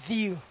people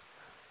view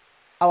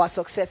our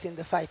success in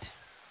the fight.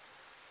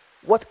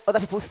 What other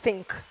people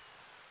think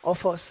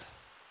of us.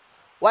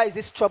 Why is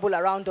this trouble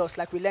around us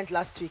like we learned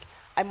last week?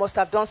 I must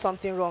have done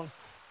something wrong.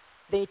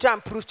 Then you try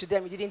and prove to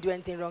them you didn't do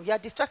anything wrong. You are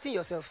distracting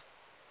yourself.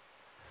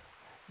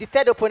 The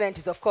third opponent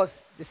is, of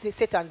course,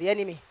 Satan, the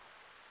enemy,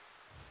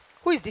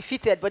 who is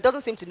defeated but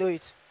doesn't seem to know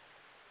it.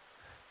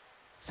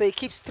 So he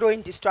keeps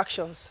throwing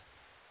distractions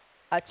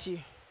at you.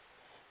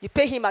 You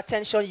pay him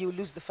attention, you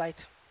lose the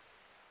fight.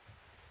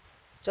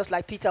 Just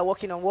like Peter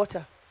walking on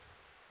water.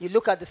 You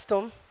look at the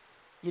storm,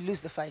 you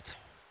lose the fight.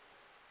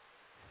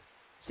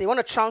 So you want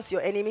to trounce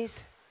your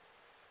enemies?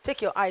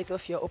 Take your eyes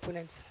off your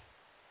opponents.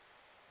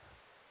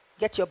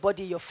 Get your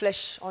body, your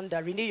flesh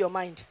under. Renew your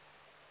mind.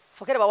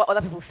 Forget about what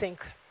other people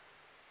think.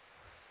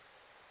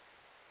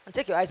 And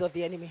take your eyes off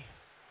the enemy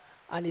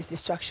and his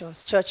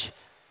distractions. Church,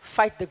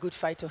 fight the good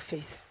fight of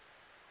faith.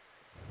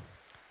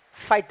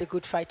 Fight the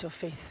good fight of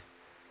faith.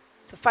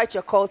 To fight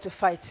you're called to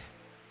fight.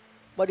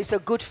 But it's a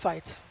good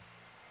fight.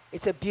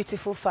 It's a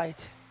beautiful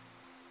fight.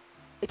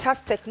 It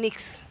has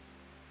techniques.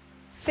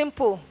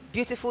 Simple,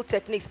 beautiful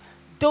techniques.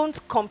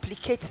 Don't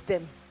complicate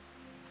them.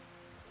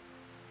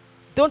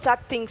 Don't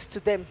add things to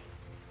them.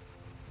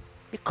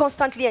 Be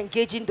constantly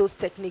engaging those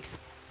techniques.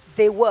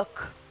 They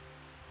work.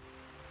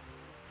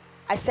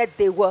 I said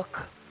they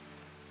work.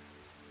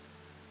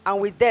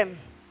 And with them,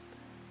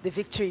 the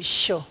victory is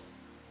sure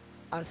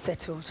and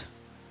settled.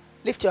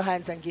 Lift your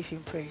hands and give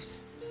him praise.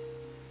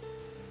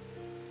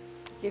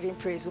 Give him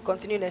praise. We'll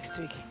continue next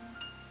week.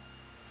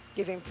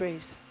 Give him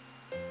praise.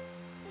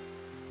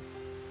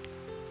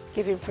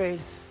 Give him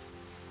praise.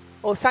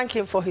 Oh, thank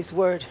him for his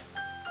word.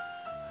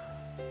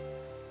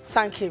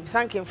 Thank him.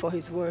 Thank him for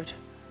his word.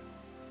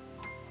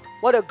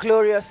 What a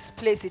glorious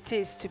place it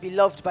is to be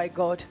loved by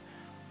God.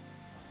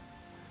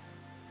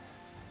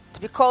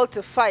 To be called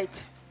to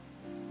fight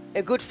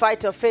a good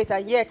fight of faith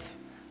and yet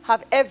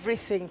have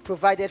everything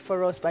provided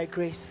for us by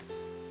grace.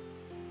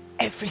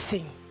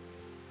 Everything.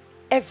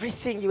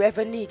 everything you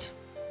ever need.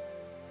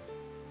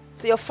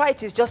 So your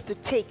fight is just to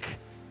take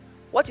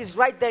what is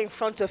right there in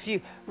front of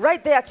you,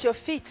 right there at your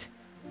feet.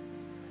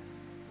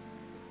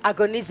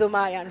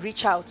 Agonizomai, and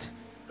reach out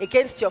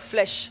against your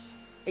flesh,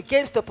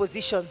 against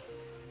opposition.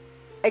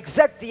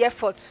 Exert the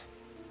effort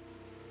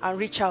and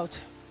reach out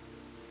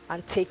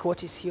and take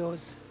what is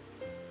yours.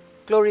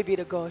 Glory be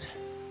to God.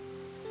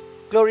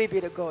 Glory be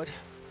to God.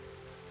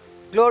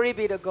 Glory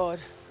be to God.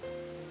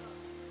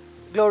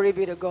 Glory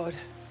be to God.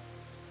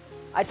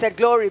 I said,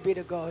 glory be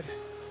to God.